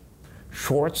better.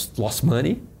 Shorts lost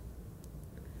money.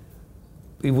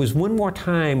 It was one more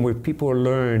time where people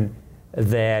learned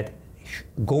that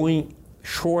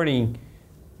shorting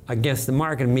against the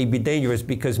market may be dangerous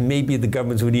because maybe the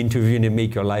governments would intervene and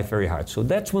make your life very hard. So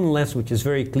that's one lesson which is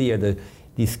very clear, that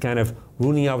this kind of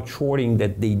ruling out shorting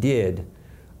that they did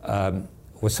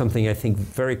was something I think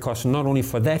very costly, not only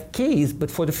for that case,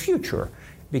 but for the future,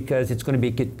 because it's going to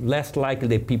make it less likely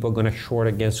that people are going to short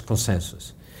against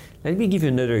consensus. Let me give you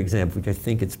another example, which I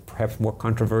think it's perhaps more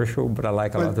controversial, but I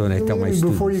like a lot when I tell my students.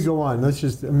 Before you go on, let's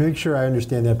just make sure I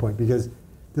understand that point, because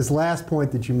this last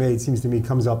point that you made seems to me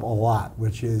comes up a lot,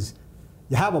 which is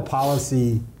you have a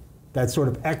policy that sort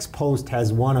of ex post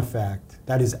has one effect,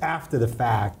 that is after the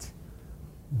fact,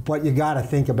 but you got to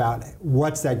think about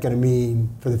what's that going to mean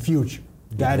for the future.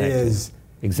 That is,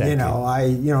 exactly.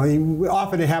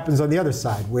 Often it happens on the other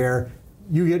side where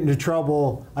you get into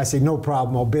trouble, I say, no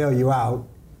problem, I'll bail you out.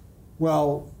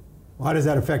 Well, how does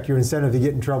that affect your incentive to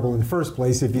get in trouble in the first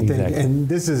place if you think, and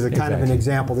this is a kind of an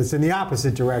example that's in the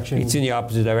opposite direction. It's in the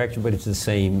opposite direction, but it's the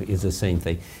same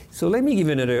thing. So let me give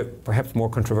you another, perhaps more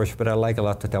controversial, but I like a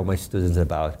lot to tell my students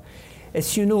about.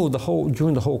 As you know,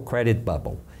 during the whole credit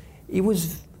bubble,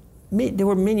 there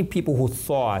were many people who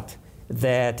thought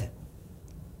that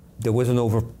there was an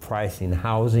overpricing in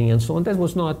housing and so on. That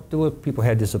was not, people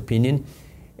had this opinion,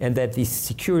 and that these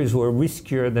securities were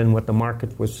riskier than what the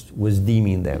market was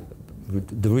deeming them,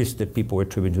 the risk that people were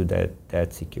attributing to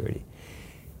that security.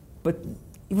 But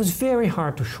it was very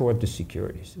hard to short the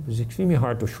securities. It was extremely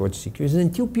hard to short securities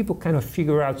until people kind of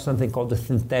figure out something called the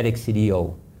synthetic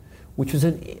CDO, which was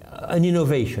an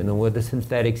innovation. And what the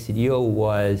synthetic CDO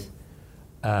was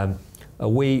a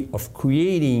way of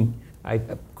creating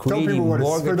Tell people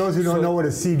what for those who don't know what a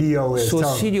CDO is. So a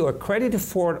CDO, a credit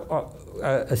default,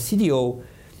 a CDO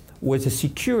was a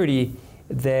security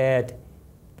that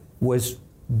was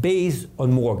based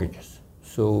on mortgages.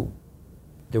 So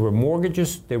there were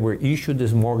mortgages, they were issued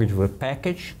as mortgage with a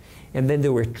package, and then they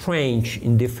were tranched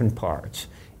in different parts.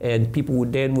 And people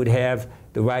would have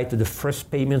the right to the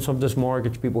first payments of this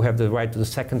mortgage, people have the right to the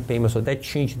second payment, so that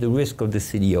changed the risk of the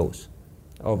CDOs.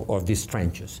 Of these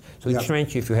tranches. So each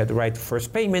tranche, if you had the right to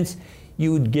first payments,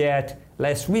 you would get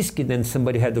less risky than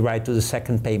somebody had the right to the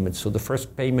second payment. So the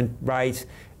first payment rights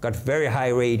got very high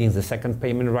ratings, the second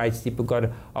payment rights, people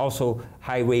got also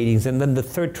high ratings, and then the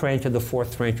third tranche and the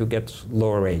fourth tranche you get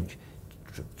lower ratings.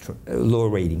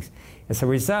 As a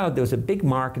result, there was a big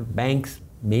market, banks,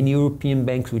 many European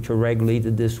banks which are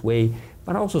regulated this way,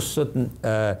 but also certain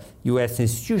U.S.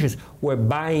 institutions were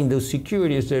buying those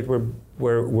securities that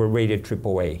were rated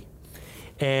AAA.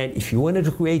 And if you wanted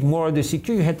to create more of the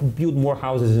security, you had to build more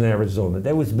houses in Arizona.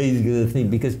 That was basically the thing,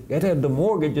 because you had to have the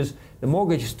mortgages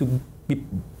to be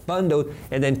bundled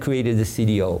and then created the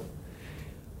CDO.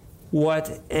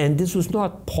 And this was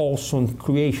not Paulson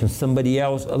creation, somebody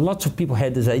else, lots of people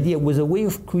had this idea, was a way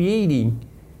of creating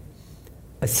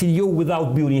a CDO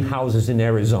without building houses in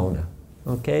Arizona.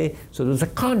 Okay, so there was a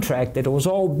contract that was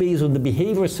all based on the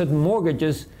behavior of certain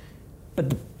mortgages,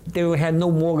 but they had no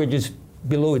mortgages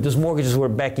below it. Those mortgages were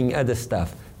backing other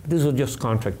stuff. This was just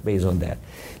contract based on that.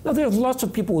 Now, there are lots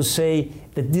of people who say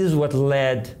that this is what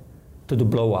led to the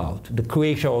blowout, the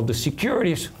creation of the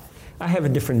securities. I have a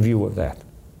different view of that.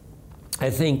 I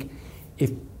think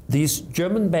if these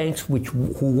German banks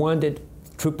who wanted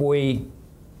AAA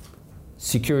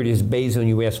securities based on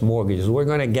U.S. mortgages, we're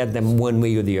going to get them one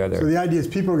way or the other. So the idea is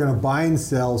people are going to buy and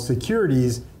sell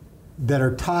securities that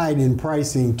are tied in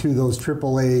pricing to those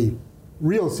AAA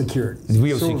real securities.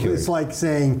 Securities. It's like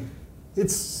saying,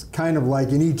 it's kind of like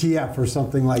an ETF or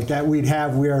something like that we'd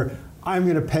have where I'm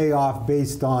going to pay off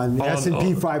based on the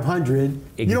S&P 500.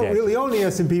 Exactly. You don't really own the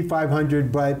S&P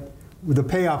 500, but the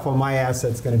payoff on my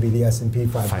asset's going to be the S&P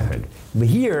 500. But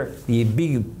here, the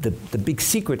big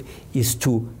secret is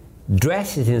to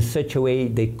dress it in such a way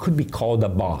they could be called a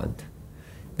bond,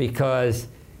 because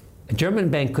a German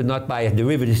bank could not buy a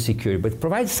derivative security, but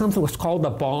provided something was called a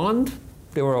bond,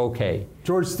 they were okay.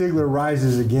 George Stigler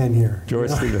rises again here.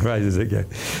 Stigler rises again.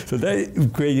 So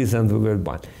that created something called a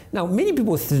bond. Now, many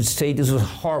people say this was a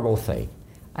horrible thing.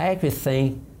 I actually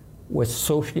think it was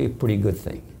socially a pretty good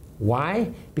thing.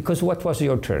 Why? Because what was the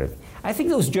alternative? I think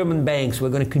those German banks were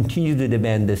going to continue to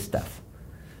demand this stuff.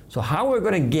 So how we're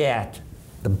going to get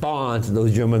the bonds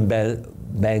those German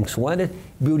banks wanted,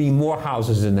 building more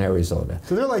houses in Arizona.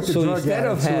 So they're like the drug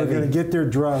addicts who are going to get their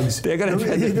drugs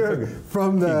either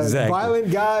from the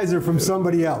violent guys or from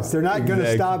somebody else. They're not going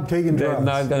to stop taking drugs. They're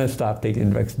not going to stop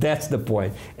taking drugs. That's the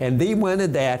point. And they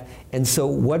wanted that. And so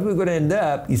what we're going to end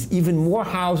up is even more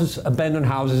houses, abandoned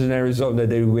houses in Arizona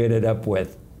than we ended up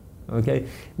with. Okay?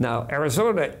 Now,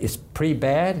 Arizona is pretty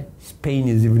bad. Spain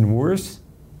is even worse.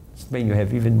 Spain, you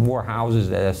have even more houses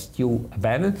that are still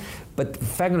abandoned. But the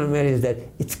fact of the matter is that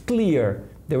it's clear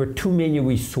there were too many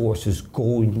resources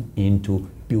going into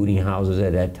building houses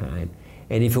at that time.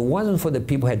 And if it wasn't for the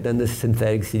people who had done the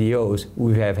synthetic CDOs,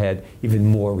 we would have had even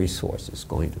more resources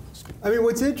going to those people. I mean,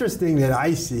 what's interesting that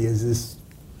I see is this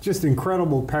just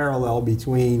incredible parallel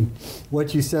between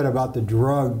what you said about the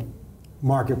drug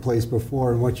marketplace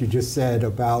before and what you just said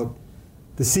about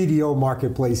the CDO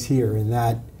marketplace here, in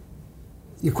that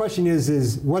your question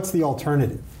is what's the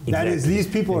alternative? Exactly. That is, these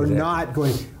people are not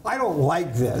going, I don't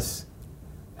like this,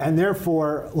 and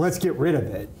therefore let's get rid of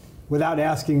it, without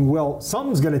asking, well,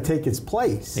 something's going to take its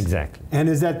place. Exactly. And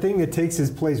is that thing that takes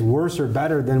its place worse or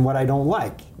better than what I don't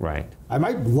like? Right. I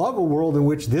might love a world in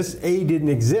which this A didn't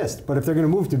exist, but if they're going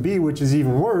to move to B, which is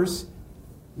even worse,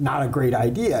 not a great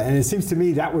idea. And it seems to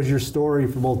me that was your story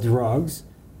for both drugs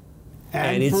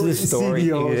and it's for the story.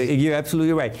 CDOs. You're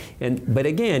absolutely right. But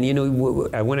again,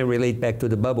 I want to relate back to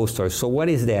the bubble story. So what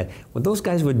is that? What those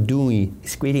guys were doing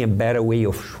is creating a better way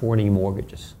of shorting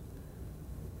mortgages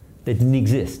that didn't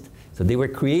exist. So they were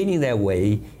creating that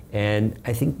way, and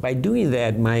I think by doing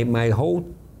that, my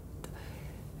whole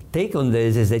take on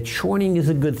this is that shorting is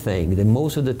a good thing. That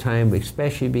most of the time,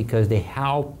 especially because they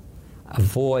help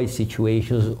avoid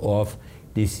situations of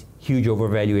these huge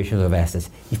overvaluations of assets.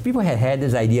 If people had had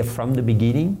this idea from the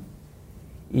beginning,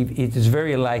 it is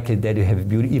very likely that you have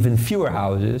built even fewer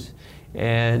houses,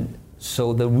 and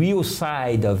so the real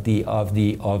side of the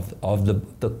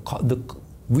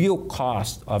real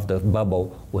cost of the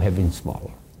bubble will have been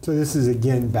smaller. So this is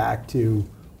again back to,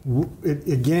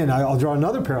 I'll draw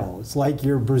another parallel. It's like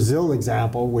your Brazil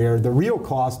example, where the real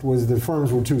cost was the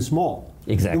firms were too small.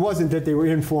 Exactly. It wasn't that they were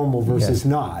informal versus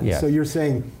not. Yes. So you're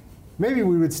saying maybe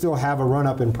we would still have a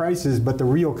run-up in prices, but the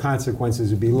real consequences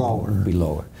would be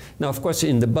lower. Now, of course,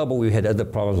 in the bubble, we had other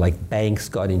problems, like banks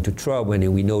got into trouble,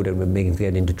 and we know that when banks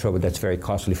get into trouble, that's very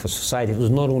costly for society. It was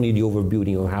not only the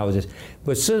overbuilding of houses,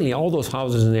 but certainly all those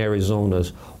houses in Arizona,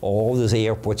 all those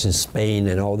airports in Spain,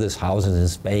 and all these houses in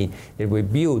Spain that were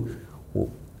built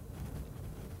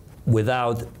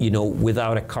without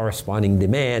a corresponding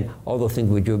demand. All those things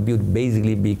were built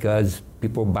basically because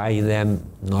people were buying them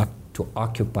not to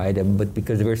occupy them, but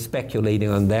because they were speculating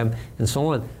on them and so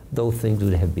on. Those things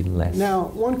would have been less. Now,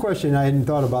 one question I hadn't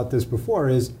thought about this before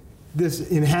is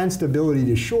this enhanced ability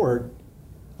to short,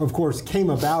 of course, came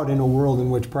about in a world in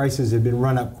which prices had been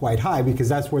run up quite high, because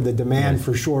that's where the demand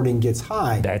for shorting gets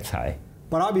high. That's high.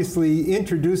 But obviously,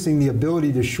 introducing the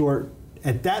ability to short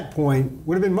at that point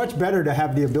would have been much better to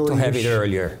have the ability to have it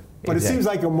earlier. But It seems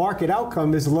like a market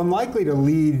outcome is unlikely to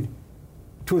lead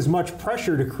to as much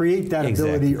pressure to create that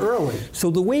ability early. So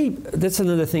that's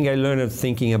another thing I learned of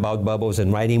thinking about bubbles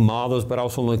and writing models, but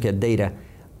also look at data.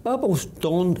 Bubbles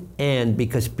don't end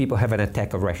because people have an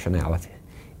attack of rationality.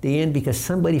 They end because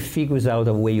somebody figures out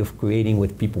a way of creating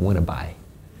what people want to buy.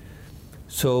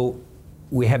 So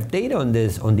we have data on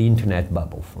this on the internet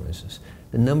bubble, for instance.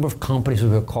 The number of companies that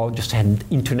were called just had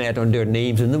internet on their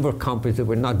names, the number of companies that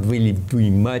were not really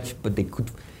doing much, but they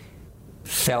could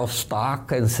sell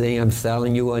stock and say, I'm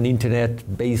selling you an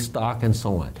internet-based stock and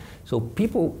so on. So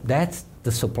people, that's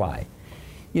the supply.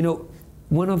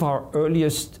 One of our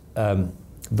earliest,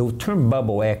 the term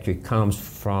bubble actually comes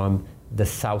from the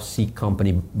South Sea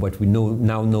Company, what we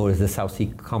now know as the South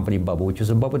Sea Company bubble, which is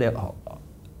a bubble that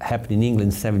happened in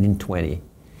England in 1720.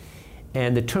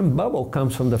 And the term bubble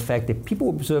comes from the fact that people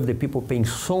observe that people are paying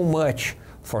so much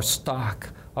for stock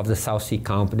of the South Sea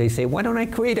Company. They say, why don't I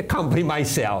create a company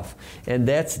myself? And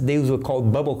those were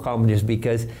called bubble companies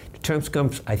because the terms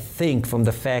comes, I think, from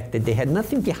the fact that they had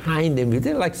nothing behind them.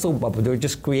 They're like soap bubbles, they were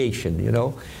just creation,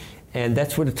 And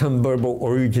that's where the term bubble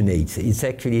originates. It's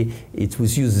actually, it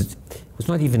was used, it was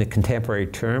not even a contemporary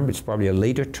term, it's probably a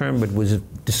later term, but was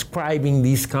describing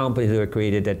these companies that were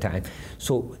created at that time.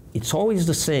 So it's always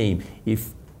the same.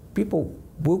 If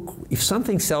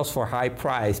something sells for high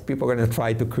price, people are going to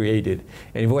try to create it.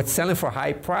 And if what's selling for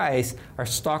high price are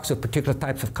stocks of particular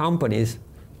types of companies,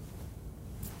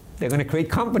 they're going to create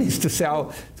companies to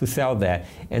sell that.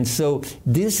 And so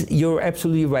this, you're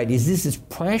absolutely right, is this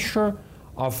pressure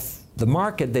of the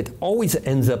market that always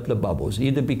ends up the bubbles,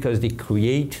 either because they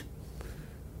create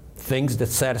things that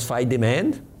satisfy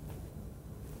demand,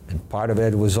 and part of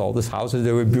it was all these houses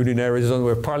that were built in Arizona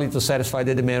were partly to satisfy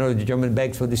the demand of the German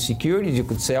banks for the securities.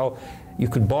 You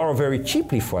could borrow very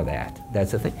cheaply for that.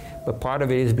 That's the thing. But part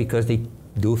of it is because they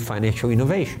do financial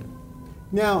innovation.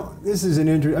 Now, this is an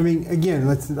interesting, again,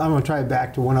 I'm going to try it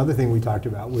back to one other thing we talked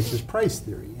about, which is price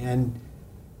theory. And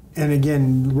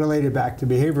again, related back to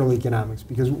behavioral economics,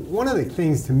 because one of the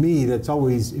things to me that's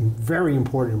always very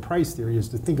important in price theory is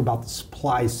to think about the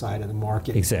supply side of the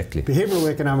market. Exactly. Behavioral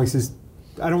economics is,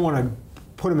 I don't want to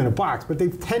put them in a box, but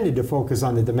they've tended to focus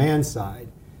on the demand side.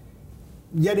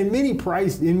 Yet in many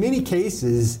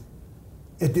cases,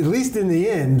 at least in the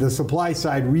end, the supply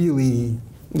side really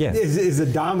is a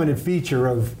dominant feature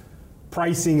of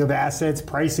pricing of assets,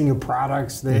 pricing of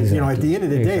products. Exactly. You know, at the end of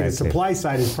the day, the supply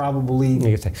side is probably...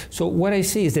 Exactly. So what I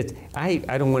see is that I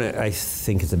don't want to, I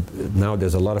think now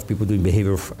there's a lot of people doing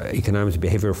behavioral economics,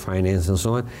 behavioral finance and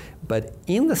so on, but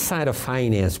in the side of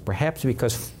finance, perhaps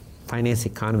because finance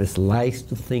economists like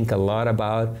to think a lot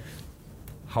about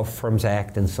how firms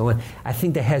act and so on, I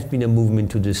think there has been a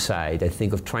movement to this side, I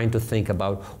think, of trying to think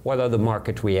about what are the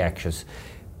market reactions.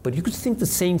 But you could think the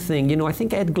same thing. You know, I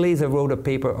think Ed Glazer wrote a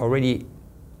paper already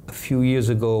a few years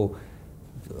ago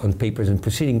on Papers and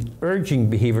Proceedings, urging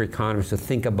behavior economists to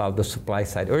think about the supply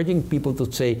side, urging people to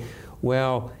say,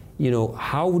 well, you know,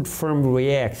 how would firm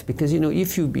react? Because, you know,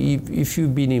 if you've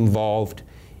been involved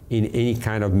in any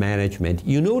kind of management,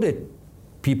 you know that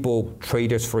people,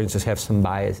 traders, for instance, have some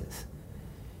biases.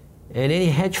 And any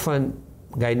hedge fund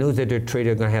guy knows that their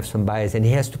trader is going to have some bias, and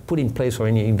he has to put in place, or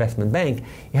any investment bank,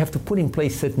 you have to put in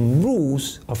place certain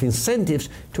rules of incentives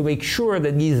to make sure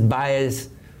that these biases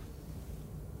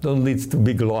don't lead to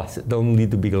big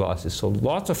losses. So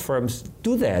lots of firms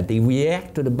do that. They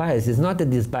react to the bias. It's not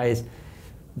that these bias,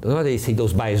 not they say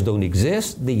those biases don't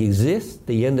exist. They exist.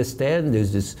 They understand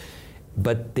there's this,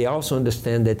 but they also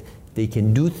understand that they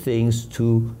can do things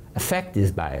to affect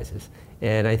these biases.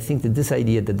 And I think that this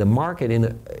idea that the market,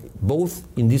 both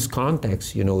in this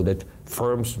context, you know, that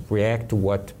firms react to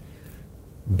what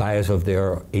bias of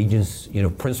their agents, you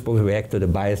know, principals react to the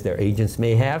bias their agents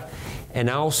may have. And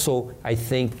also, I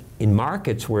think in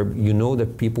markets where you know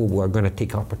that people are going to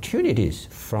take opportunities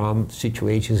from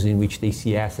situations in which they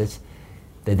see assets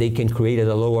that they can create at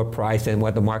a lower price than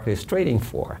what the market is trading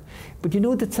for. But you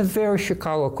know, that's a very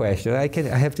Chicago question. I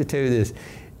have to tell you this.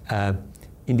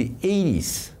 In the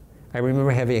 80s, I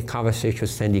remember having a conversation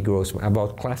with Sandy Grossman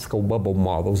about classical bubble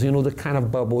models, you know, the kind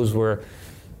of bubbles where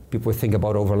people think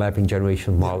about overlapping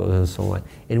generation models and so on.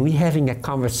 And we having a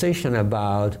conversation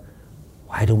about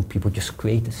why don't people just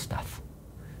create this stuff?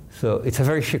 So it's a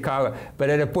very Chicago, but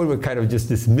at a point we're kind of just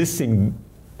dismissing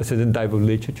a certain type of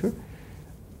literature.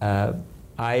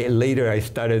 Later I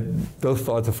started, those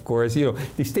thoughts, of course, you know,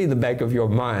 they stay in the back of your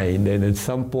mind, and at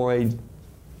some point,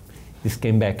 this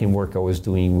came back in work I was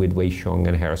doing with Wei Xiong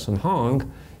and Harrison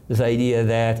Hong, this idea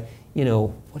that, you know,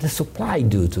 what does supply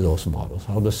do to those models?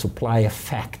 How does supply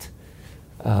affect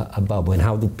a bubble, and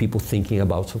how do people thinking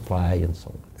about supply and so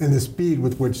on? And the speed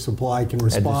with which supply can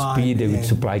respond. And the speed at which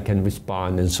supply can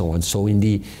respond and so on. So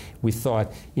we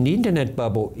thought, in the internet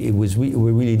bubble,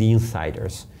 were really the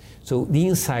insiders. So the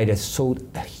insiders sold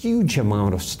a huge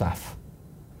amount of stuff.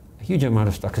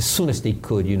 As soon as they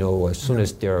could, you know, as soon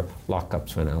as their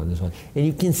lockups went out and so on. And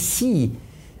you can see,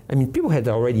 I mean, people had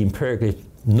already empirically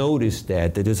noticed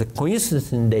that there's a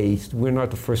coincidence in days. We're not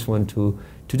the first one to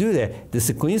do that. There's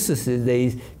a coincidence in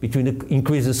days between the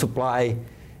increase in supply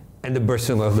and the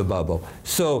bursting of the bubble.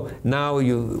 So now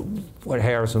what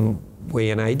Harrison, Wei,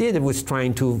 and I did was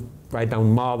trying to write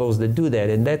down models that do that.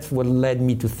 And that's what led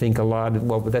me to think a lot,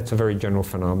 well, that's a very general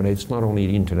phenomenon. It's not only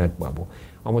the internet bubble.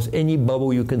 Almost any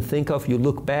bubble you can think of, you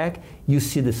look back, you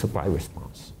see the supply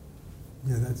response.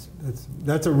 Yeah,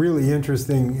 that's a really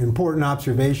interesting, important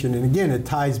observation. And again, it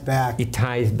ties back.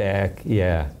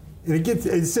 Yeah. And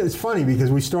it's funny because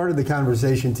we started the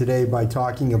conversation today by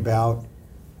talking about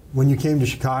when you came to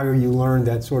Chicago, you learned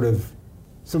that sort of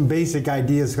some basic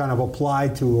ideas kind of apply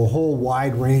to a whole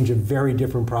wide range of very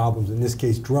different problems. In this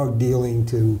case, drug dealing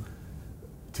to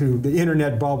the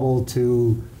internet bubble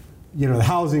to, you know, the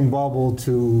housing bubble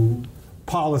to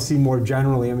policy more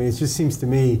generally. I mean, it just seems to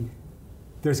me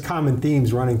there's common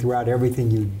themes running throughout everything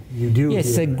you do. Yes,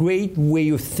 it's a great way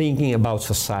of thinking about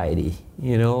society.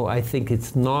 You know, I think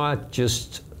it's not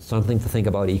just something to think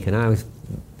about economics.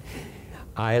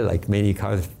 I, like many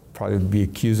economists, probably be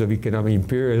accused of economic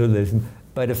imperialism,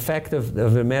 but the fact of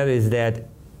the matter is that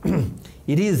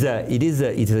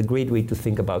it's a great way to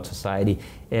think about society.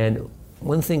 And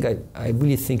one thing I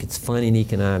really think it's fun in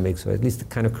economics, or at least the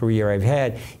kind of career I've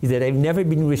had, is that I've never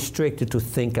been restricted to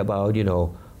think about, you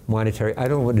know, monetary. I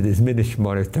don't want to diminish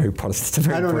monetary policy. It's a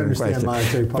very important question. I don't understand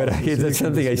monetary policy. But that's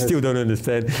something I still don't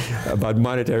understand about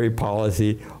monetary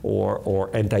policy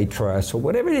or antitrust or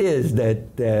whatever it is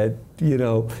that you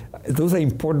know, those are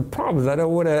important problems. I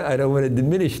don't want to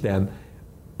diminish them,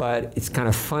 but it's kind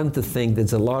of fun to think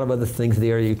there's a lot of other things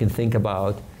there you can think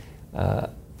about.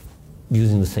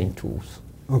 Using the same tools.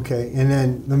 Okay, and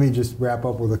then let me just wrap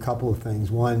up with a couple of things.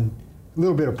 One, a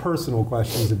little bit of personal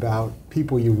questions about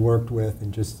people you've worked with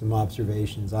and just some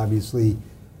observations. Obviously,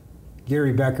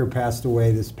 Gary Becker passed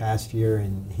away this past year,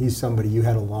 and he's somebody you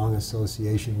had a long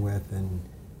association with. And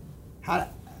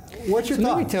what's your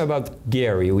thoughts? Let me tell about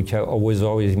Gary, which was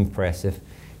always impressive.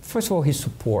 First of all, his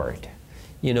support.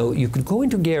 You could go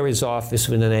into Gary's office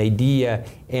with an idea,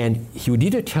 and he would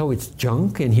either tell you it's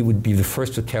junk, and he would be the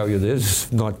first to tell you this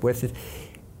is not worth it.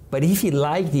 But if he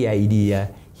liked the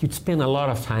idea, he'd spend a lot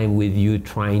of time with you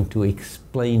trying to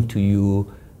explain to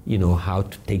you, how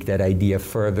to take that idea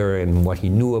further and what he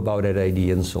knew about that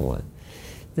idea and so on.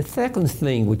 The second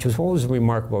thing, which was always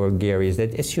remarkable about Gary, is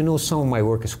that, as you know, some of my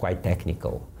work is quite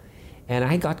technical. And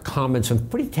I got comments on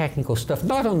pretty technical stuff,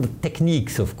 not on the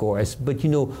techniques, of course, but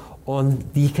on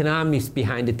the economics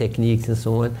behind the techniques and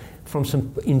so on,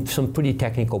 in some pretty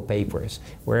technical papers,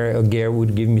 where Gary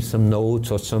would give me some notes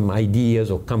or some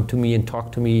ideas, or come to me and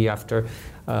talk to me after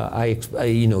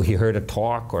he heard a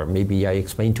talk, or maybe I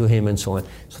explained to him and so on.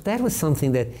 So that was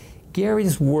something that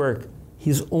Gary's work,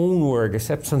 his own work,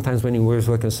 except sometimes when he was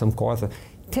working on some co-author,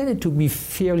 tended to be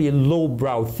fairly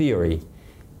lowbrow theory.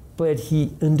 But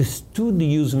he understood the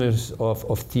usefulness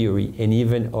of theory, and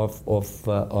even of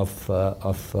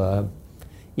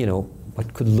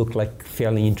what could look like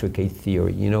fairly intricate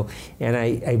theory, And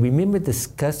I remember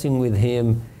discussing with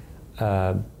him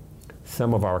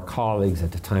some of our colleagues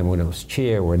at the time when I was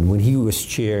chair, when he was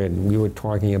chair, and we were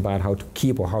talking about how to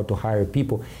keep or how to hire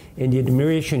people, and the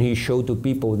admiration he showed to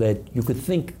people that you could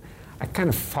think are kind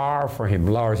of far from him.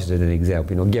 Lars is an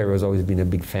example. Gary has always been a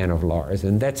big fan of Lars,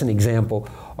 and that's an example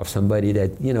of somebody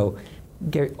that,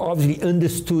 Gary obviously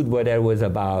understood what that was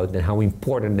about and how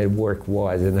important that work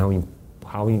was, and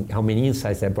how many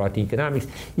insights that brought to economics,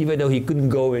 even though he couldn't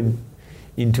go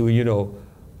into,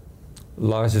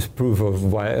 Lars's proof of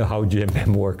how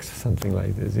GMM works, or something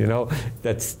like this.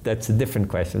 That's a different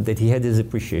question. That he had his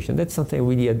appreciation. That's something I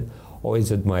really had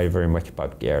always admired very much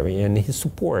about Gary, and his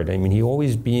support. He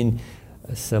always been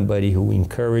somebody who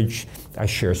encouraged. I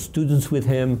share students with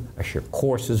him. I share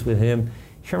courses with him.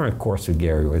 Sharing a course with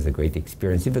Gary was a great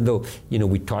experience, even though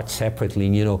we taught separately.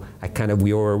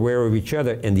 We were aware of each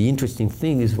other. And the interesting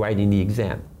thing is writing the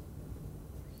exam,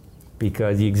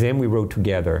 because the exam we wrote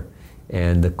together,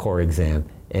 and the core exam.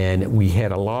 And we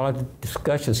had a lot of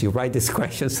discussions. You write these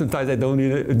questions, sometimes I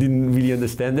didn't really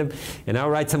understand them, and I'll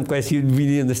write some questions, you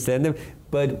really understand them,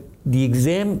 but the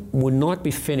exam would not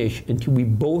be finished until we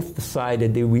both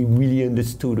decided that we really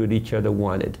understood what each other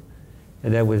wanted.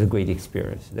 And that was a great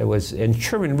experience. And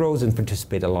Sherman Rosen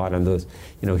participated a lot on those.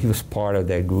 He was part of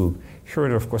that group.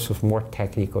 Sherman, of course, was more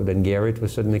technical than Gary to a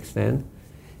certain extent.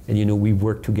 And we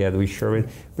worked together with Sherman.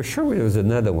 But Sherman was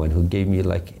another one who gave me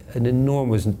an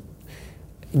enormous,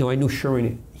 I knew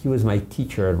Sherman, he was my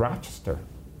teacher at Rochester.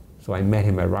 So I met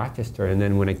him at Rochester, and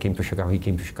then when I came to Chicago, he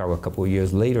came to Chicago a couple of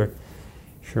years later.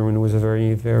 Sherman was a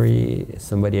very, very,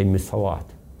 somebody I missed a lot.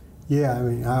 Yeah,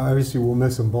 obviously we'll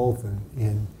miss them both.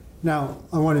 And now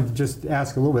I wanted to just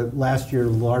ask a little bit. Last year,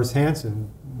 Lars Hansen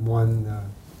won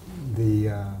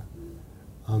the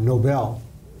Nobel.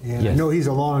 And yes. I know he's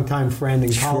a longtime friend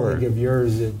and colleague of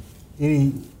yours.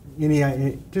 Any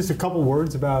just a couple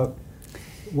words about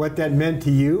what that meant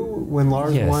to you when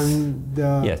Lars won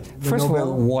the Yes. the First Nobel? of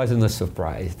all, it wasn't a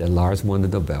surprise that Lars won the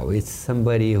Nobel. It's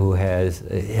somebody who has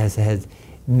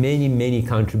many, many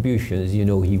contributions.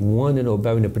 He won the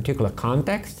Nobel in a particular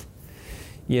context.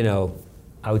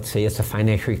 I would say as a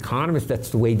financial economist, that's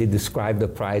the way they describe the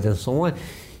prize and so on.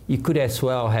 You could as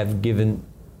well have given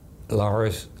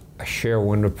Lars a share of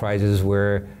one of the prizes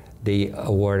where they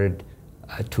awarded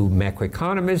to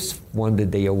macroeconomists, one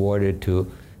that they awarded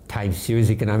to time series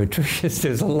econometricians.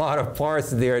 There's a lot of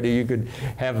parts there that you could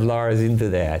have Lars into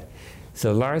that.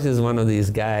 So Lars is one of these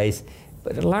guys,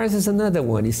 but Lars is another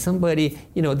one. He's somebody,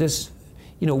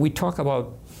 we talk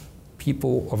about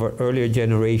people of an earlier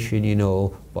generation,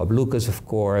 Bob Lucas, of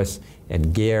course,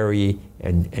 and Gary,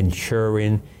 and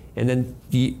Sherwin, and then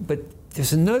but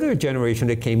there's another generation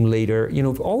that came later.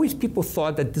 Always people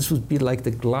thought that this would be like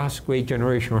the last great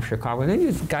generation of Chicago. And then you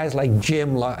have guys like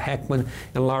Jim Heckman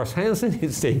and Lars Hansen. You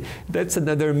say that's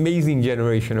another amazing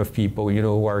generation of people,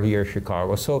 who are here in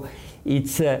Chicago. So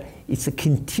it's a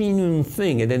continuing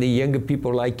thing. And then the younger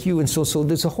people like you, and so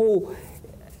there's a whole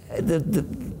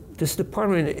this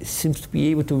department seems to be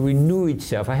able to renew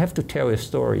itself. I have to tell a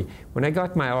story. When I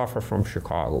got my offer from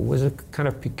Chicago, it was a kind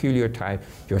of peculiar time.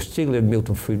 George Stigler and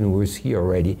Milton Friedman was here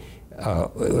already.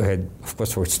 Of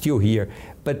course, we're still here.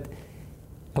 But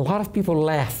a lot of people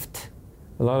left.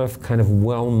 A lot of kind of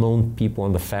well-known people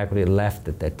on the faculty left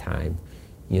at that time.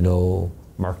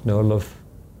 Mark Noloff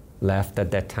left at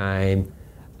that time.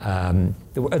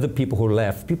 There were other people who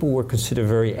left. People who were considered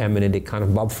very eminent.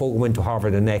 Bob Fogle went to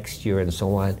Harvard the next year and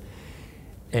so on.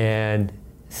 And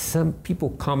some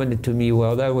people commented to me,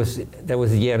 well, that was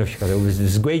the end of Chicago. It was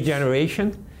this great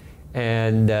generation,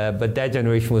 But that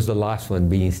generation was the last one,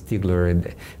 being Stigler,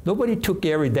 and nobody took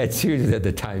Gary that seriously at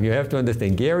the time. You have to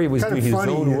understand, Gary was kind doing his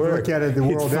funny own to work. Look at the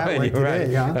world that way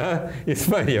today, right? huh? It's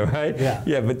funny, right?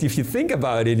 Yeah. But if you think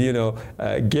about it,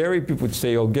 Gary, people would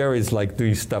say, oh, Gary is like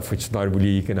doing stuff which is not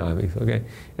really economics, okay?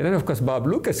 And then of course Bob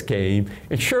Lucas came,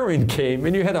 and Sherwin came,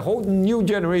 and you had a whole new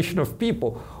generation of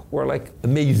people who are like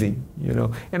amazing,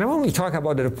 And I'm only talking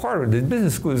about the department. The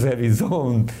business schools have its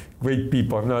own great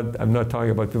people. I'm not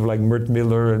talking about people like Mert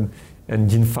Miller and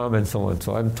Gene Pham and so on.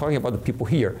 So I'm talking about the people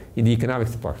here in the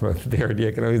economics department. They're the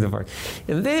economics department.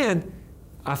 And then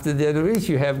after the other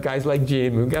you have guys like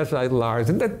Jim and guys like Lars,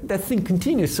 and that thing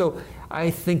continues. So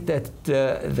I think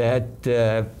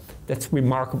that's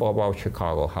remarkable about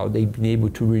Chicago, how they've been able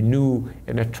to renew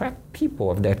and attract people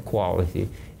of that quality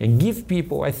and give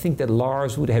people. I think that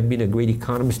Lars would have been a great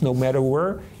economist no matter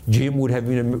where. Jim would have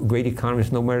been a great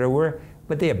economist no matter where,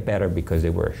 but they are better because they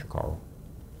were in Chicago.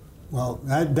 Well,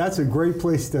 that's a great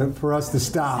place for us to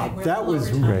stop. That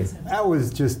was great. That was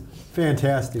just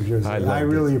fantastic, Jose. I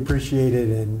really appreciate it,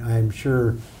 and I'm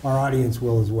sure our audience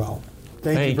will as well.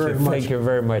 Thank you very much. Thank you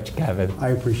very much, Kevin. I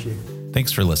appreciate it.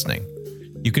 Thanks for listening.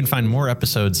 You can find more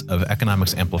episodes of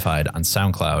Economics Amplified on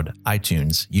SoundCloud,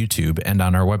 iTunes, YouTube, and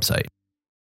on our website.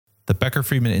 The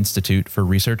Becker-Friedman Institute for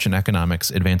Research in Economics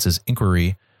advances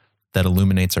inquiry that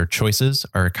illuminates our choices,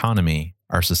 our economy,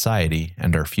 our society,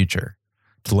 and our future.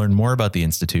 To learn more about the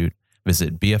Institute,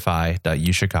 visit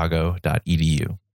bfi.uchicago.edu.